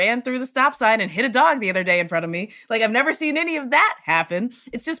person who ran through the stop sign and hit a dog the other day in front of me. Like, I've never seen any of that happen.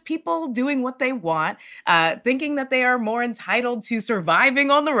 It's just people doing what they want, thinking that they are more entitled to surviving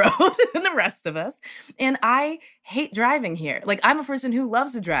on the road than the rest of us. And I hate driving here. Like, I'm a person who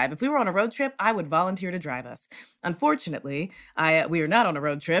loves to drive. If we were on a road trip, I would volunteer to drive us. Unfortunately, we are not on a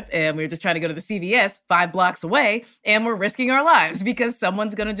road trip, and we were just trying to go to the CVS 5 blocks away, and we're risking our lives because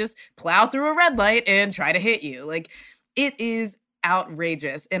someone's going to just plow through a red light and try to hit you. Like, it is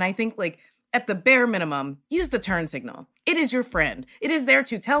outrageous. And I think, like, at the bare minimum, use the turn signal. It is your friend. It is there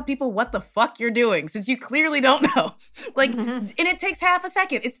to tell people what the fuck you're doing, since you clearly don't know. Like, and it takes half a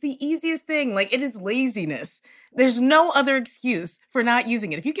second. It's the easiest thing. Like, it is laziness. There's no other excuse for not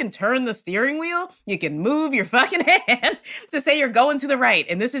using it. If you can turn the steering wheel, you can move your fucking hand to say you're going to the right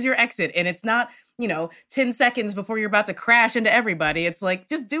and this is your exit. And it's not, 10 seconds before you're about to crash into everybody. It's like,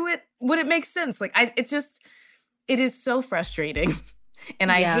 just do it when it makes sense. Like, it is so frustrating.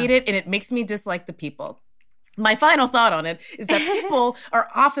 And I hate it, and it makes me dislike the people. My final thought on it is that people are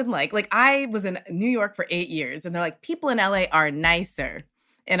often like I was in New York for 8 years, and they're like, people in LA are nicer.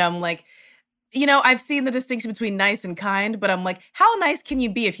 And I'm like, I've seen the distinction between nice and kind, but I'm like, how nice can you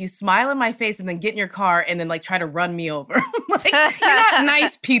be if you smile in my face and then get in your car and then like try to run me over? Like, you're not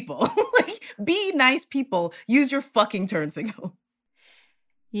nice people. Like, be nice people. Use your fucking turn signal.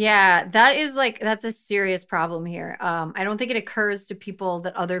 Yeah, that's a serious problem here. I don't think it occurs to people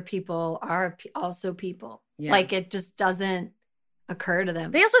that other people are also people. Yeah. Like, it just doesn't occur to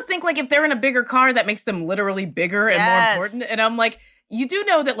them. They also think like if they're in a bigger car, that makes them literally bigger and more important. And I'm like, you do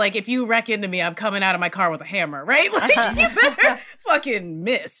know that like if you wreck into me, I'm coming out of my car with a hammer, right? Like, you better fucking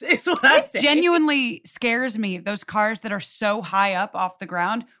miss, is what I'm saying. It genuinely scares me, those cars that are so high up off the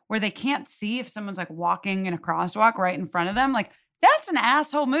ground where they can't see if someone's like walking in a crosswalk right in front of them. Like, that's an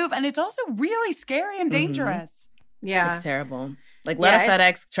asshole move. And it's also really scary and dangerous. Mm-hmm. Yeah. It's terrible. Like, let a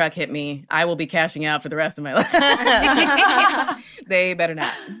FedEx truck hit me. I will be cashing out for the rest of my life. They better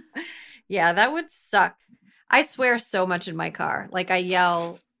not. Yeah, that would suck. I swear so much in my car. Like, I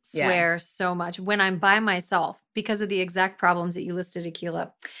swear so much when I'm by myself because of the exact problems that you listed,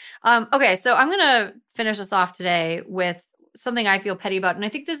 Akilah. Okay, so I'm going to finish us off today with something I feel petty about. And I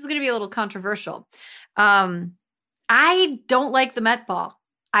think this is going to be a little controversial. I don't like the Met Ball.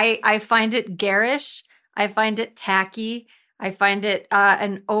 I find it garish. I find it tacky. I find it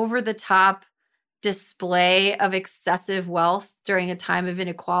an over-the-top display of excessive wealth during a time of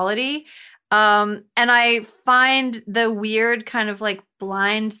inequality. And I find the weird kind of like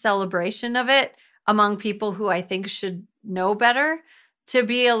blind celebration of it among people who I think should know better to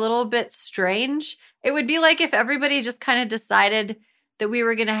be a little bit strange. It would be like if everybody just kind of decided that we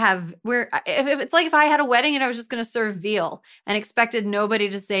were going to have, it's like if I had a wedding and I was just going to serve veal and expected nobody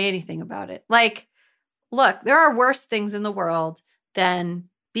to say anything about it. Like, look, there are worse things in the world than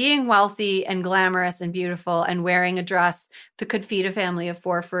being wealthy and glamorous and beautiful and wearing a dress that could feed a family of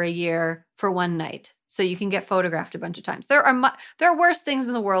 4 for a year for one night. So you can get photographed a bunch of times. There are worse things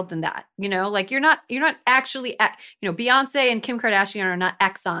in the world than that. Like, you're not actually, Beyonce and Kim Kardashian are not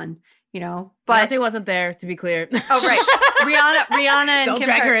Exxon. But Beyonce wasn't there, to be clear. Oh, right. Rihanna and don't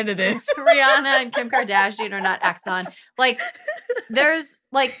drag her into this. Rihanna and Kim Kardashian are not Exxon. Like,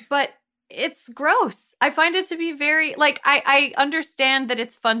 but it's gross. I find it to be very, like, I understand that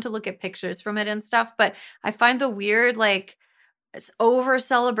it's fun to look at pictures from it and stuff, but I find the weird, like, over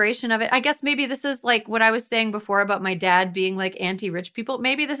celebration of it. I guess maybe this is like what I was saying before about my dad being like anti-rich people.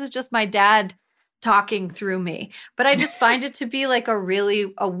 Maybe this is just my dad talking through me, but I just find it to be like a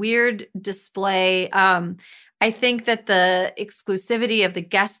weird display. I think that the exclusivity of the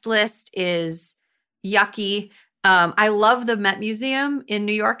guest list is yucky. I love the Met Museum in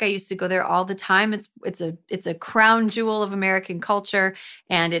New York. I used to go there all the time. It's a crown jewel of American culture,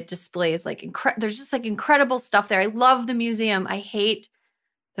 and it displays like there's just like incredible stuff there. I love the museum. I hate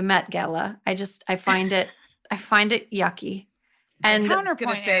the Met Gala. I find it yucky. And I was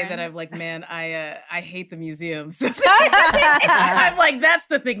gonna say that I'm like, man, I hate the museums. I'm like, that's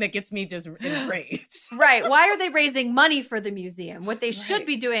the thing that gets me just enraged. Right? Why are they raising money for the museum? What they should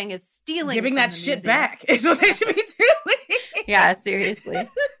be doing is giving that shit back. Is what they should be doing. Yeah, seriously.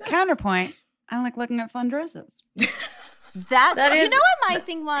 Counterpoint: I like looking at fun dresses. That is, you know what my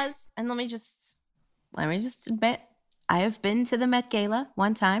thing was, and let me just admit, I have been to the Met Gala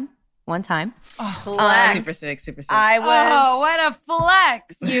one time. Oh, super sick. I was. Oh, what a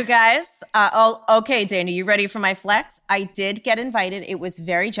flex! You guys. Okay, Dana, you ready for my flex? I did get invited. It was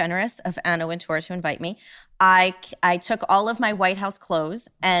very generous of Anna Wintour to invite me. I took all of my White House clothes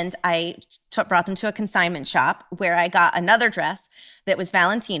and I brought them to a consignment shop where I got another dress that was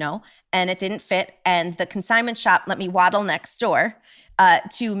Valentino and it didn't fit. And the consignment shop let me waddle next door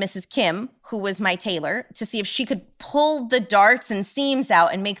to Mrs. Kim, who was my tailor, to see if she could pull the darts and seams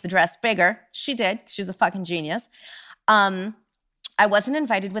out and make the dress bigger. She did. She was a fucking genius. I I wasn't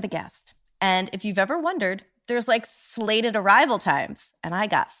invited with a guest. And if you've ever wondered, there's like slated arrival times, and I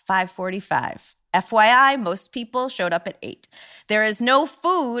got 5:45. FYI, most people showed up at 8. There is no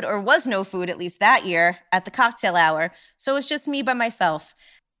food, or was no food at least that year, at the cocktail hour. So it was just me by myself.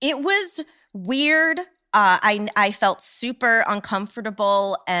 It was weird. I felt super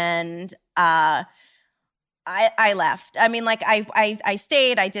uncomfortable, and I left. I mean, like I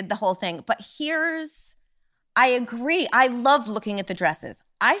stayed, I did the whole thing. But I agree. I love looking at the dresses.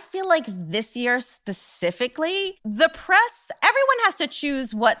 I feel like this year specifically, the press, everyone has to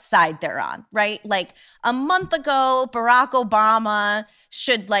choose what side they're on, right? Like a month ago, Barack Obama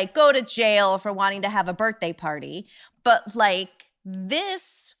should like go to jail for wanting to have a birthday party. But like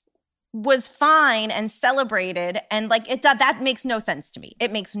this was fine and celebrated, and like that makes no sense to me. It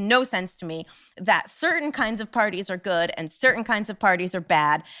makes no sense to me that certain kinds of parties are good and certain kinds of parties are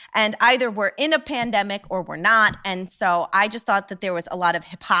bad, and either we're in a pandemic or we're not. And so I just thought that there was a lot of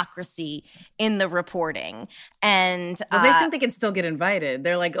hypocrisy in the reporting. And they think they can still get invited.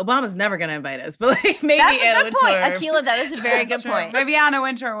 They're like, Obama's never going to invite us, but like maybe that's a Anna good point, Wintour. Akilah. That is a very good point. Maybe Anna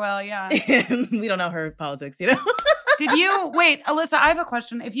Wintour will, yeah. We don't know her politics, you know. Did you wait, Alyssa? I have a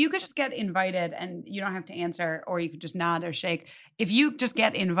question. If you could just get invited, and you don't have to answer, or you could just nod or shake. If you just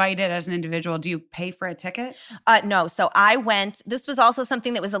get invited as an individual, do you pay for a ticket? No. So I went. This was also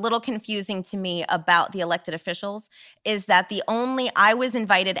something that was a little confusing to me about the elected officials. Is that I was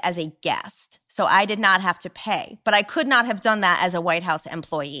invited as a guest, so I did not have to pay. But I could not have done that as a White House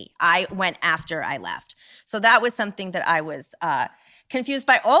employee. I went after I left. So that was something that I was confused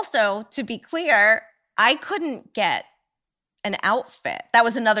by. Also, to be clear, I couldn't get an outfit. That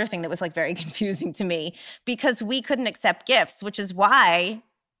was another thing that was like very confusing to me, because we couldn't accept gifts, which is why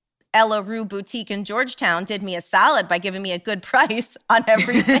Ella Rue Boutique in Georgetown did me a solid by giving me a good price on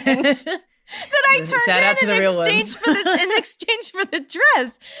everything that I turned in exchange for the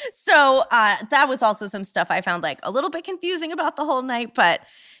dress. So that was also some stuff I found like a little bit confusing about the whole night. But,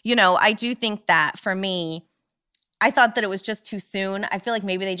 you know, I do think that for me, I thought that it was just too soon. I feel like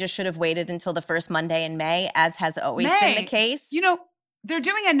maybe they just should have waited until the first Monday in May, as has always been the case. You know, they're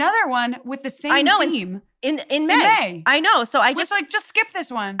doing another one with the same theme. In May. I know. So I just skip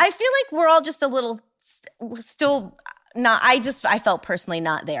this one. I feel like we're all just a little still not. I felt personally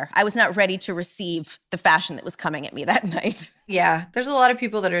not there. I was not ready to receive the fashion that was coming at me that night. Yeah, there's a lot of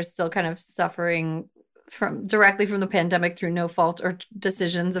people that are still kind of suffering directly from the pandemic through no fault or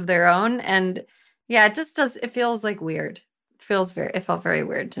decisions of their own, and yeah, it feels like weird. It felt very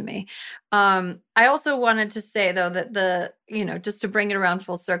weird to me. I also wanted to say though that just to bring it around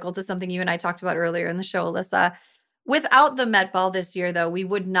full circle to something you and I talked about earlier in the show, Alyssa, without the Met Ball this year though, we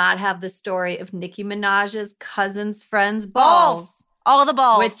would not have the story of Nicki Minaj's cousin's friends' balls. All the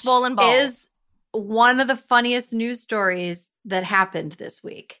balls, which swollen balls. Is one of the funniest news stories that happened this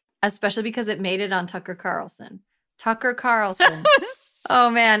week, especially because it made it on Tucker Carlson.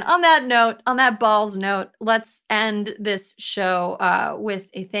 Oh, man. On that balls note, let's end this show with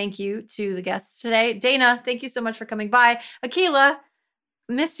a thank you to the guests today. Dana, thank you so much for coming by. Akilah,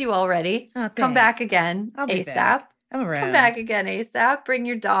 missed you already. Come back again ASAP. Back. I'm around. Come back again ASAP. Bring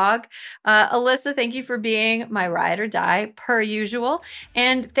your dog. Alyssa, thank you for being my ride or die, per usual.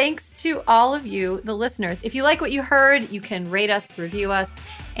 And thanks to all of you, the listeners. If you like what you heard, you can rate us, review us,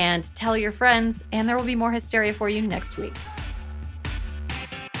 and tell your friends. And there will be more hysteria for you next week.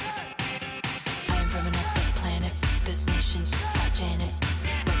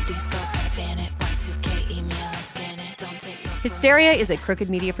 Hysteria is a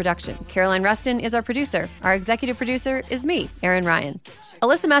Crooked Media production. Caroline Rustin is our producer. Our executive producer is me, Erin Ryan.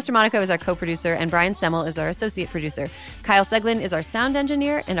 Alyssa Mastromonaco is our co-producer, and Brian Semmel is our associate producer. Kyle Seglin is our sound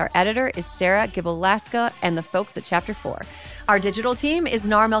engineer, and our editor is Sarah Gibalaska and the folks at Chapter 4. Our digital team is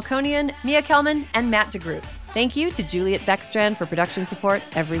Nar Melkonian, Mia Kelman, and Matt DeGroot. Thank you to Juliet Beckstrand for production support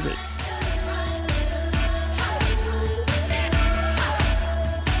every week.